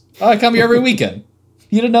 She goes, oh, I come here every weekend.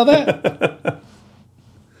 You didn't know that?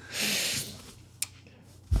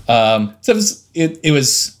 So it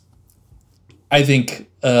was, I think,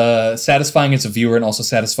 satisfying as a viewer and also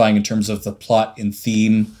satisfying in terms of the plot and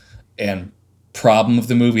theme and problem of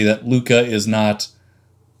the movie that Luca is not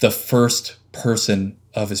the first person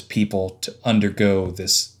of his people to undergo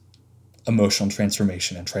this emotional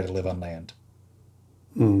transformation and try to live on land.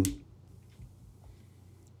 Mm.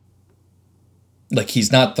 Like,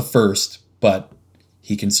 he's not the first, but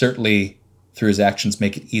he can certainly, through his actions,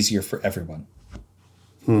 make it easier for everyone.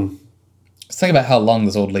 Let's think about how long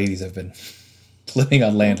those old ladies have been living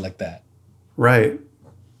on land like that. Right.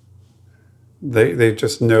 They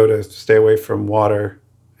just know to stay away from water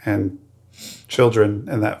and children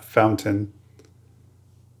and that fountain.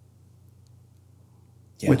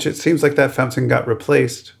 Yeah. Which it seems like that fountain got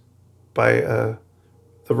replaced by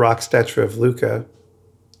the rock statue of Luca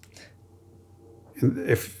in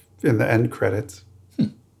the end credits.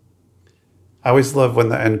 I always love when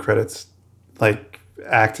the end credits like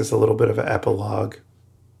act as a little bit of an epilogue,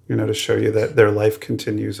 to show you that their life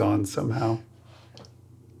continues on somehow.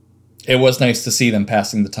 It was nice to see them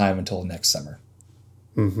passing the time until next summer.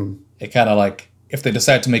 Mm-hmm. It kind of like, if they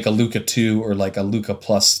decide to make a Luca 2 or like a Luca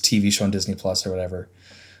Plus TV show on Disney Plus or whatever,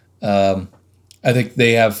 I think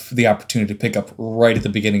they have the opportunity to pick up right at the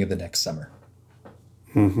beginning of the next summer.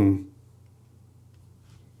 Mm-hmm.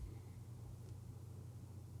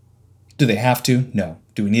 Do they have to? No.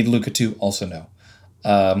 Do we need a Luca 2? Also no.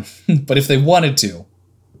 But if they wanted to,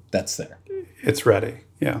 that's there. It's ready,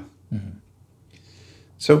 yeah. Mm-hmm.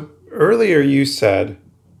 So earlier you said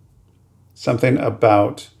something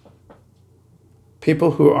about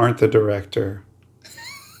people who aren't the director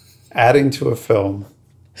adding to a film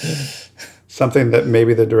something that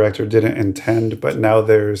maybe the director didn't intend, but now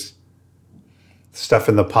there's stuff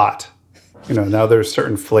in the pot. Now there's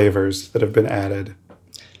certain flavors that have been added.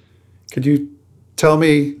 Could you tell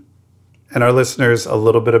me and our listeners a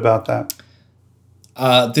little bit about that?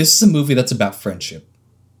 This is a movie that's about friendship.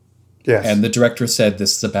 Yes. And the director said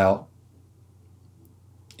this is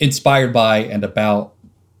inspired by and about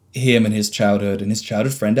him and his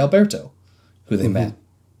childhood friend Alberto, who they met.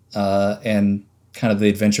 And kind of the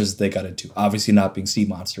adventures that they got into. Obviously not being sea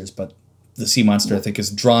monsters, but the sea monster, I think,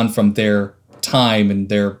 is drawn from their time and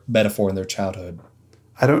their metaphor in their childhood.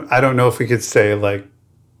 I don't know if we could say, like,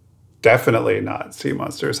 definitely not sea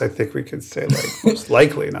monsters. I think we could say, like, most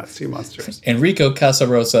likely not sea monsters. Enrico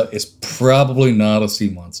Casarosa is probably not a sea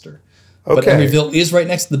monster. Okay. But Emeryville is right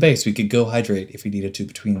next to the base. We could go hydrate if we needed to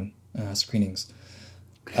between screenings.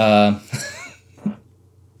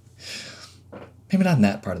 Maybe not in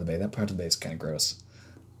that part of the bay. That part of the bay is kind of gross.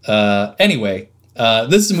 Anyway,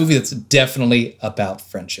 this is a movie that's definitely about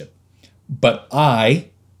friendship. But I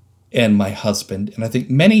and my husband, and I think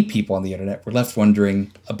many people on the internet, were left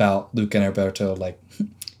wondering about Luca and Alberto. Like,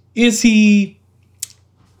 is he,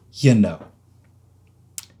 a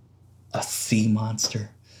sea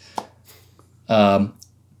monster? And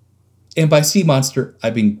by sea monster,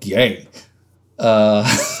 I mean gay.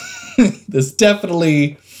 This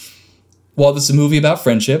definitely, while this is a movie about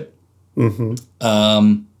friendship,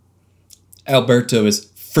 Alberto is,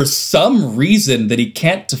 for some reason that he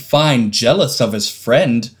can't define, jealous of his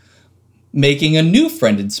friend making a new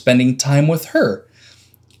friend and spending time with her.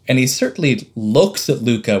 And he certainly looks at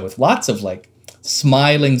Luca with lots of, like,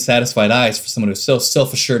 smiling, satisfied eyes for someone who's so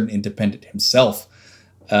self-assured and independent himself.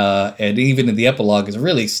 And even in the epilogue is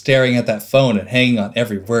really staring at that phone and hanging on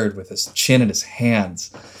every word with his chin in his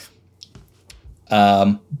hands.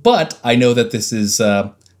 But I know that this is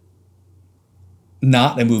not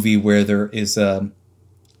a movie where there is a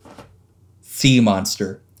sea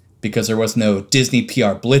monster, because there was no Disney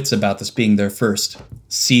PR blitz about this being their first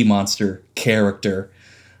sea monster character,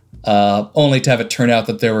 only to have it turn out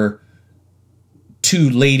that there were two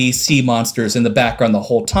lady sea monsters in the background the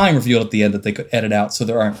whole time, revealed at the end that they could edit out so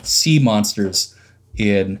there aren't sea monsters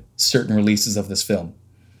in certain releases of this film.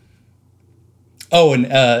 Oh, and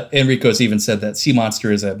Enrico's even said that sea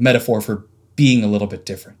monster is a metaphor for being a little bit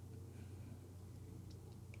different.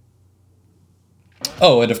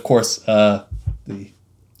 Oh, and of course, the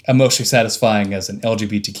emotionally satisfying as an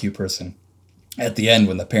LGBTQ person. At the end,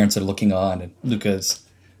 when the parents are looking on and Luca's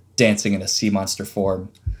dancing in a sea monster form,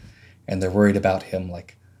 and they're worried about him,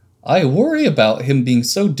 like, I worry about him being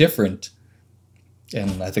so different.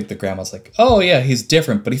 And I think the grandma's like, oh yeah, he's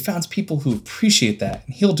different, but he finds people who appreciate that,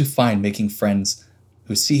 and he'll do fine making friends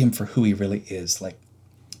who see him for who he really is. Like,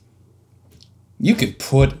 you could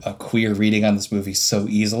put a queer reading on this movie so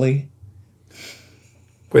easily.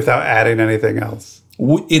 Without adding anything else.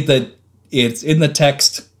 It's in the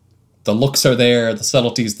text. The looks are there. The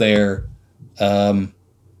subtlety's there. I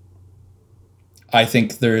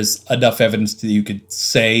think there's enough evidence that you could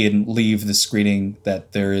say and leave the screening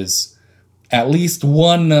that there is at least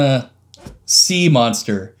one sea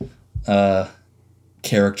monster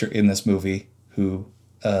character in this movie who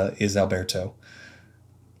is Alberto.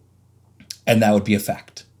 And that would be a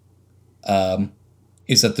fact.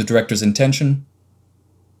 Is that the director's intention?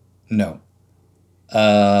 No.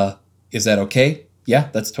 Is that okay? Yeah,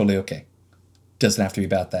 that's totally okay. Doesn't have to be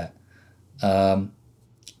about that.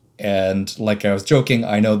 And like I was joking,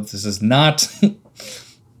 I know this is not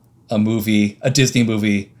a Disney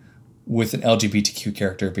movie with an LGBTQ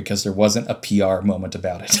character because there wasn't a PR moment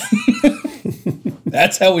about it.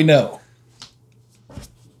 That's how we know.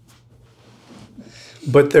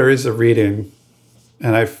 But there is a reading,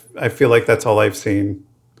 and I feel like that's all I've seen,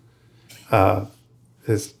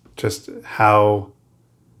 is just how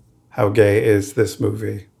gay is this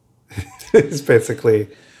movie. It's basically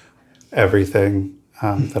everything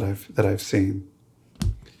that I've seen.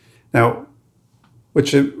 Now,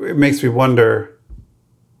 which it makes me wonder.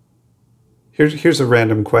 Here's a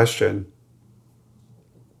random question.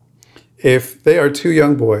 If they are two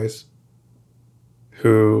young boys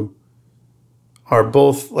who are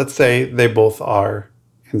both, let's say they both are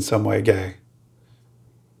in some way gay,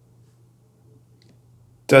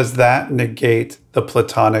 does that negate the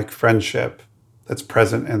platonic friendship that's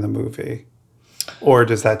present in the movie? Or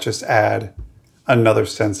does that just add another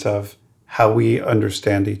sense of how we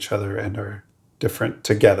understand each other and are different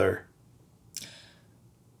together?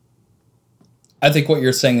 I think what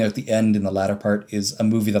you're saying at the end in the latter part is a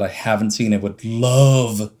movie that I haven't seen and would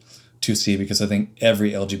love to see, because I think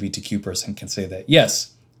every LGBTQ person can say that.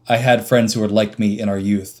 Yes, I had friends who were like me in our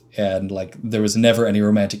youth, and like there was never any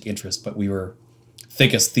romantic interest, but we were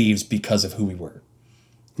thick as thieves because of who we were.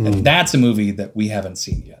 And that's a movie that we haven't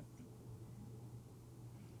seen yet.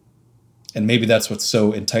 And maybe that's what's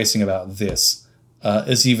so enticing about this,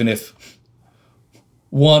 is even if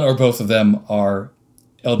one or both of them are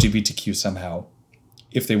LGBTQ somehow,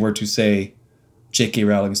 if they were to say J.K.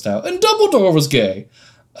 Rowling style, and Dumbledore was gay,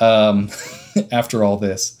 after all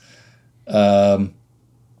this, I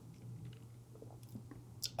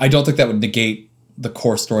don't think that would negate the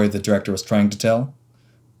core story the director was trying to tell.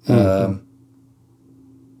 I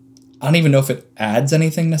don't even know if it adds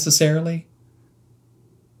anything necessarily.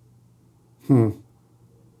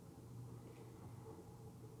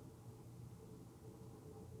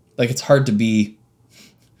 Like, it's hard to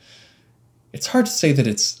say that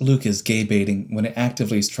it's Lucas gay baiting when it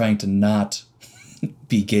actively is trying to not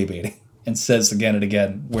be gay baiting and says again and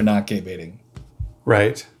again, we're not gay baiting.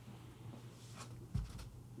 Right.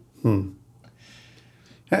 Yeah,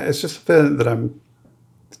 it's just that I'm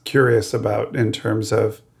curious about in terms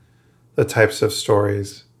of the types of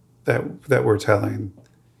stories that we're telling.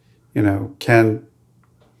 You know, can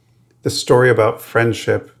the story about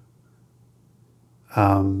friendship,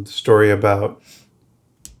 story about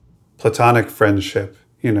platonic friendship,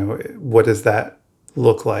 you know, what does that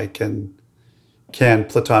look like? And can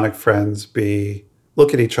platonic friends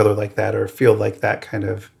look at each other like that or feel like that kind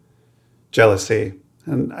of jealousy?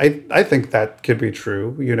 And I think that could be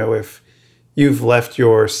true, you know, if you've left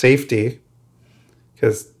your safety,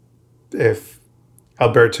 because if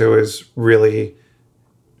Alberto is really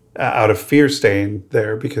out of fear staying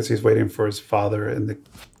there because he's waiting for his father in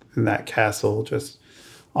that castle just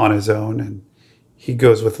on his own, and he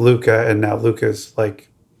goes with Luca, and now Luca's like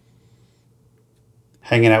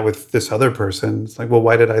hanging out with this other person. It's like, well,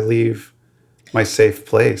 why did I leave my safe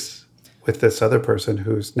place with this other person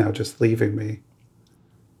who's now just leaving me?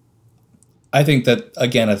 I think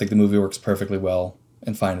the movie works perfectly well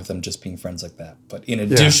and fine with them just being friends like that. But in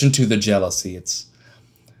addition to the jealousy, it's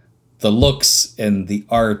the looks and the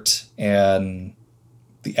art and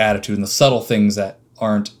the attitude and the subtle things that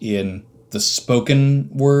aren't in the spoken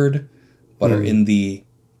word, but are in the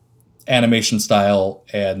animation style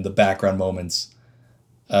and the background moments.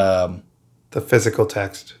 The physical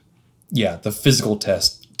text. Yeah, the physical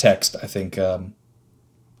text, I think,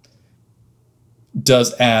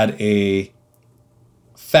 does add a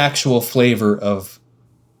factual flavor of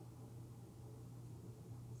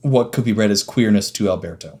what could be read as queerness to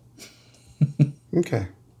Alberto. Okay.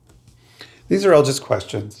 These are all just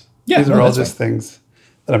questions. Yeah, These no, are all that's just fine. things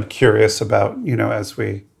that I'm curious about, as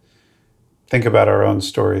we think about our own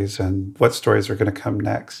stories and what stories are going to come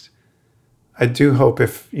next. I do hope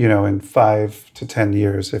if, in 5 to 10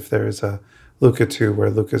 years, if there is a Luca 2 where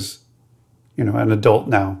Luca's, an adult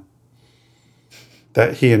now,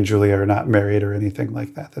 that he and Julia are not married or anything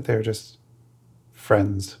like that, that they're just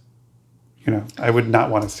friends. I would not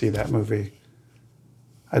want to see that movie.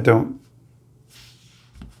 I don't.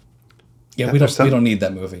 Yeah, Yeah, we there's don't we don't need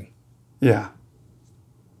that movie. Yeah.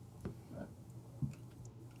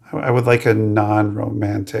 I would like a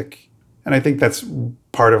non-romantic, and I think that's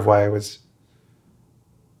part of why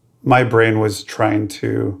my brain was trying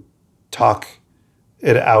to talk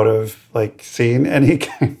it out of like seeing any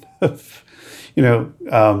kind of,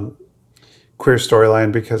 queer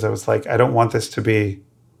storyline, because I was like, I don't want this to be,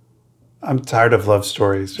 I'm tired of love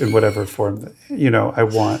stories in whatever form, I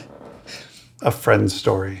want a friend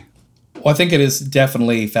story. Well, I think it is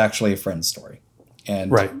definitely factually a friend's story.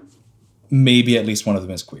 And Right. maybe at least one of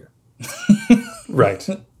them is queer. Right.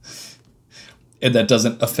 And that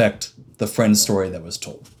doesn't affect the friend story that was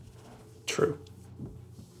told. True.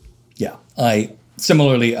 Yeah. I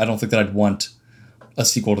don't think that I'd want a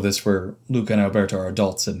sequel to this where Luca and Alberto are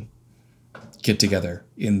adults and get together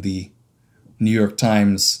in the New York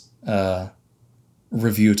Times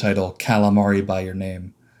review title, Calamari by Your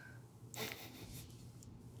Name.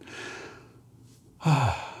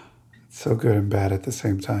 So good and bad at the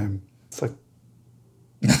same time. It's like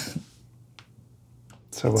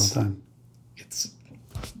so well done. It's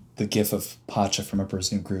the gif of Pacha from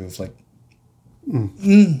Emperor's New Groove, like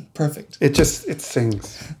perfect. It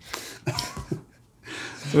sings.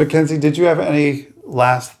 So Mackenzie, did you have any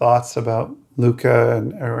last thoughts about Luca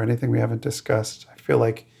or anything we haven't discussed? I feel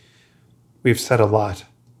like we've said a lot.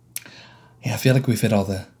 Yeah, I feel like we've hit all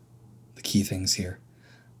the key things here.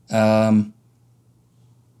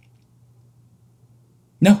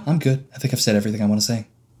 No, I'm good. I think I've said everything I want to say.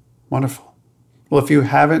 Wonderful. Well, if you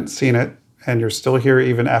haven't seen it and you're still here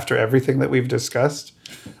even after everything that we've discussed,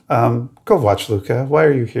 go watch Luca. Why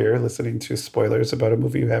are you here listening to spoilers about a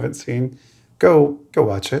movie you haven't seen? Go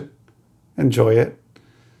watch it. Enjoy it.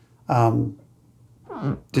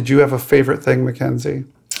 Did you have a favorite thing, Mackenzie?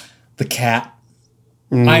 The cat.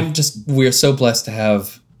 We're so blessed to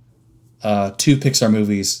have 2 Pixar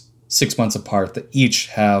movies 6 months apart that each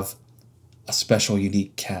have a special,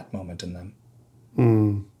 unique cat moment in them.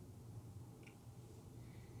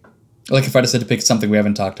 Like if I decided to pick something we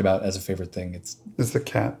haven't talked about as a favorite thing, it's The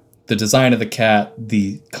cat. the design of the cat,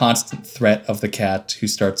 the constant threat of the cat, who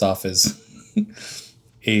starts off as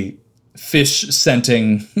a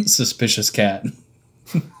fish-scenting, suspicious cat.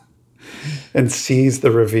 And sees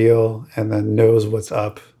the reveal and then knows what's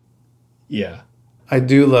up. Yeah. I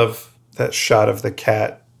do love that shot of the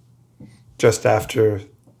cat just after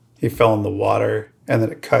he fell in the water, and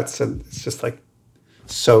then it cuts and it's just like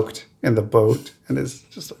soaked in the boat and it's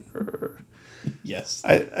just like "Rrr." Yes.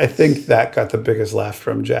 I think that got the biggest laugh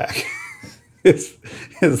from Jack. is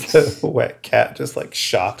the wet cat just like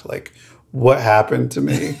shocked, like, what happened to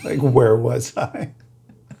me? Like, where was I?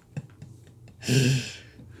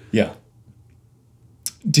 Yeah.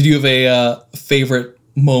 Did you have a favorite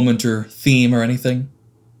moment or theme or anything?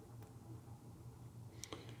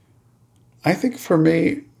 I think for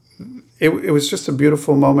me, it was just a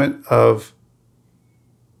beautiful moment of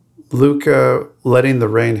Luca letting the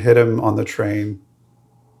rain hit him on the train.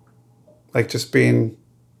 Like just being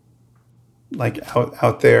like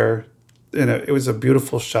out there. It was a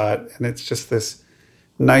beautiful shot, and it's just this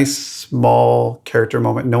nice small character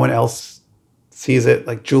moment. No one else sees it.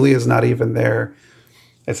 Like Julia's not even there.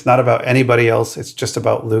 It's not about anybody else. It's just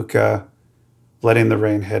about Luca letting the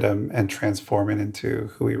rain hit him and transforming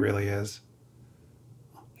into who he really is.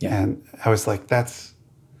 Yeah. And I was like, I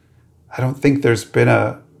don't think there's been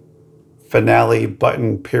a finale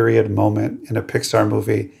button period moment in a Pixar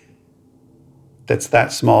movie that's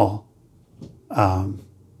that small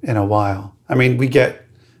in a while. I mean, we get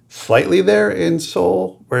slightly there in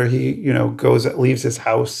Soul where he, leaves his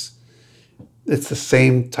house. It's the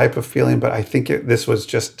same type of feeling, but I think this was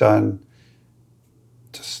just done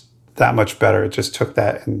just that much better. It just took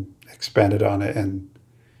that and expanded on it and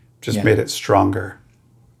just made it stronger.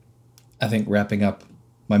 I think wrapping up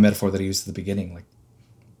my metaphor that I used at the beginning, like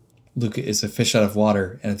Luca is a fish out of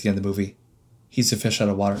water, and at the end of the movie, he's a fish out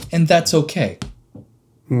of water, and that's okay.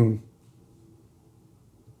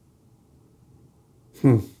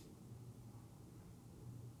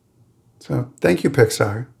 So thank you,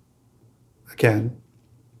 Pixar, again,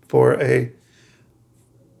 for a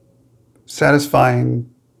satisfying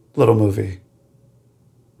little movie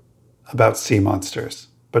about sea monsters,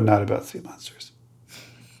 but not about sea monsters.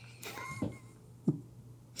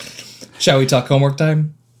 Shall we talk homework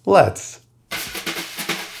time? Let's.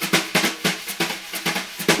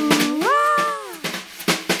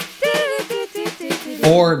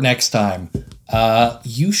 Or next time,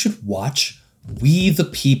 you should watch We the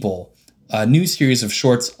People, a new series of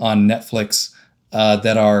shorts on Netflix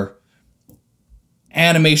that are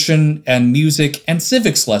animation and music and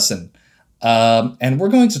civics lesson. And we're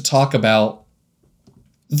going to talk about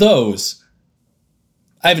those.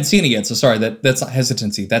 I haven't seen it yet, so sorry, that's not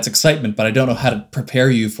hesitancy. That's excitement, but I don't know how to prepare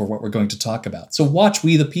you for what we're going to talk about. So watch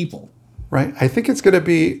We the People. Right. I think it's going to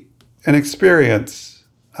be an experience.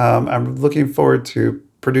 I'm looking forward to,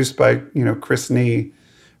 produced by, Chris Nee,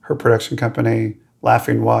 her production company,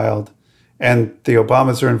 Laughing Wild, and the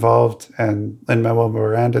Obamas are involved, and Lin-Manuel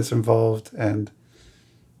Miranda's involved, and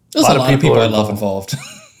There's a lot of people I love involved.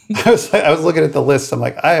 I was looking at the list. I'm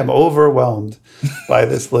like, I am overwhelmed by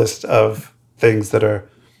this list of things that are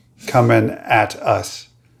coming at us,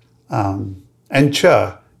 and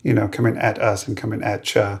Cha, coming at us and coming at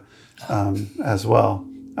Cha as well,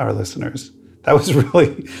 our listeners. That was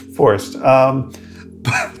really forced. But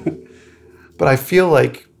I feel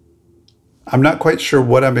like I'm not quite sure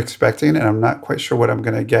what I'm expecting, and I'm not quite sure what I'm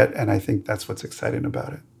going to get, and I think that's what's exciting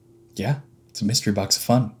about it. Yeah, it's a mystery box of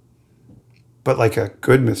fun. But like a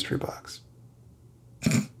good mystery box.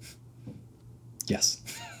 Yes.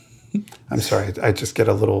 I'm sorry, I just get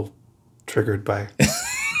a little triggered by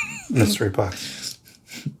mystery box.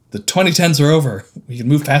 The 2010s are over. We can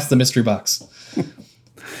move past the mystery box.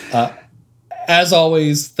 As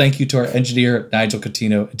always, thank you to our engineer, Nigel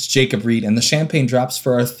Coutinho. It's Jacob Reed, and the champagne drops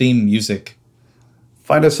for our theme music.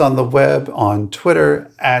 Find us on the web, on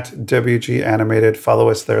Twitter, at WG Animated. Follow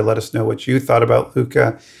us there. Let us know what you thought about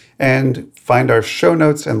Luca. And find our show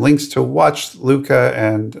notes and links to watch Luca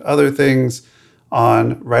and other things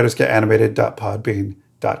on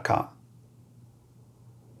writersgetanimated.podbean.com.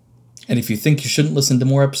 And if you think you shouldn't listen to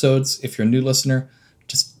more episodes, if you're a new listener,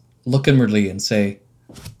 just look inwardly and say,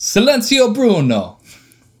 Silenzio Bruno.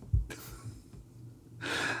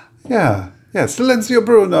 Yeah, Silenzio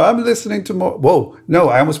Bruno. I'm listening to more. Whoa, no,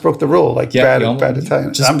 I almost broke the rule. Like bad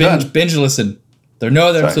Italian. Just binge listen. There are no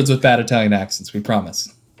other episodes with bad Italian accents, we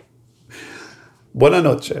promise.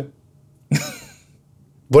 Buonanotte.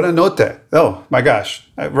 Buonanotte. Oh, my gosh.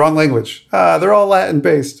 Wrong language. They're all Latin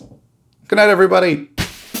based. Good night, everybody.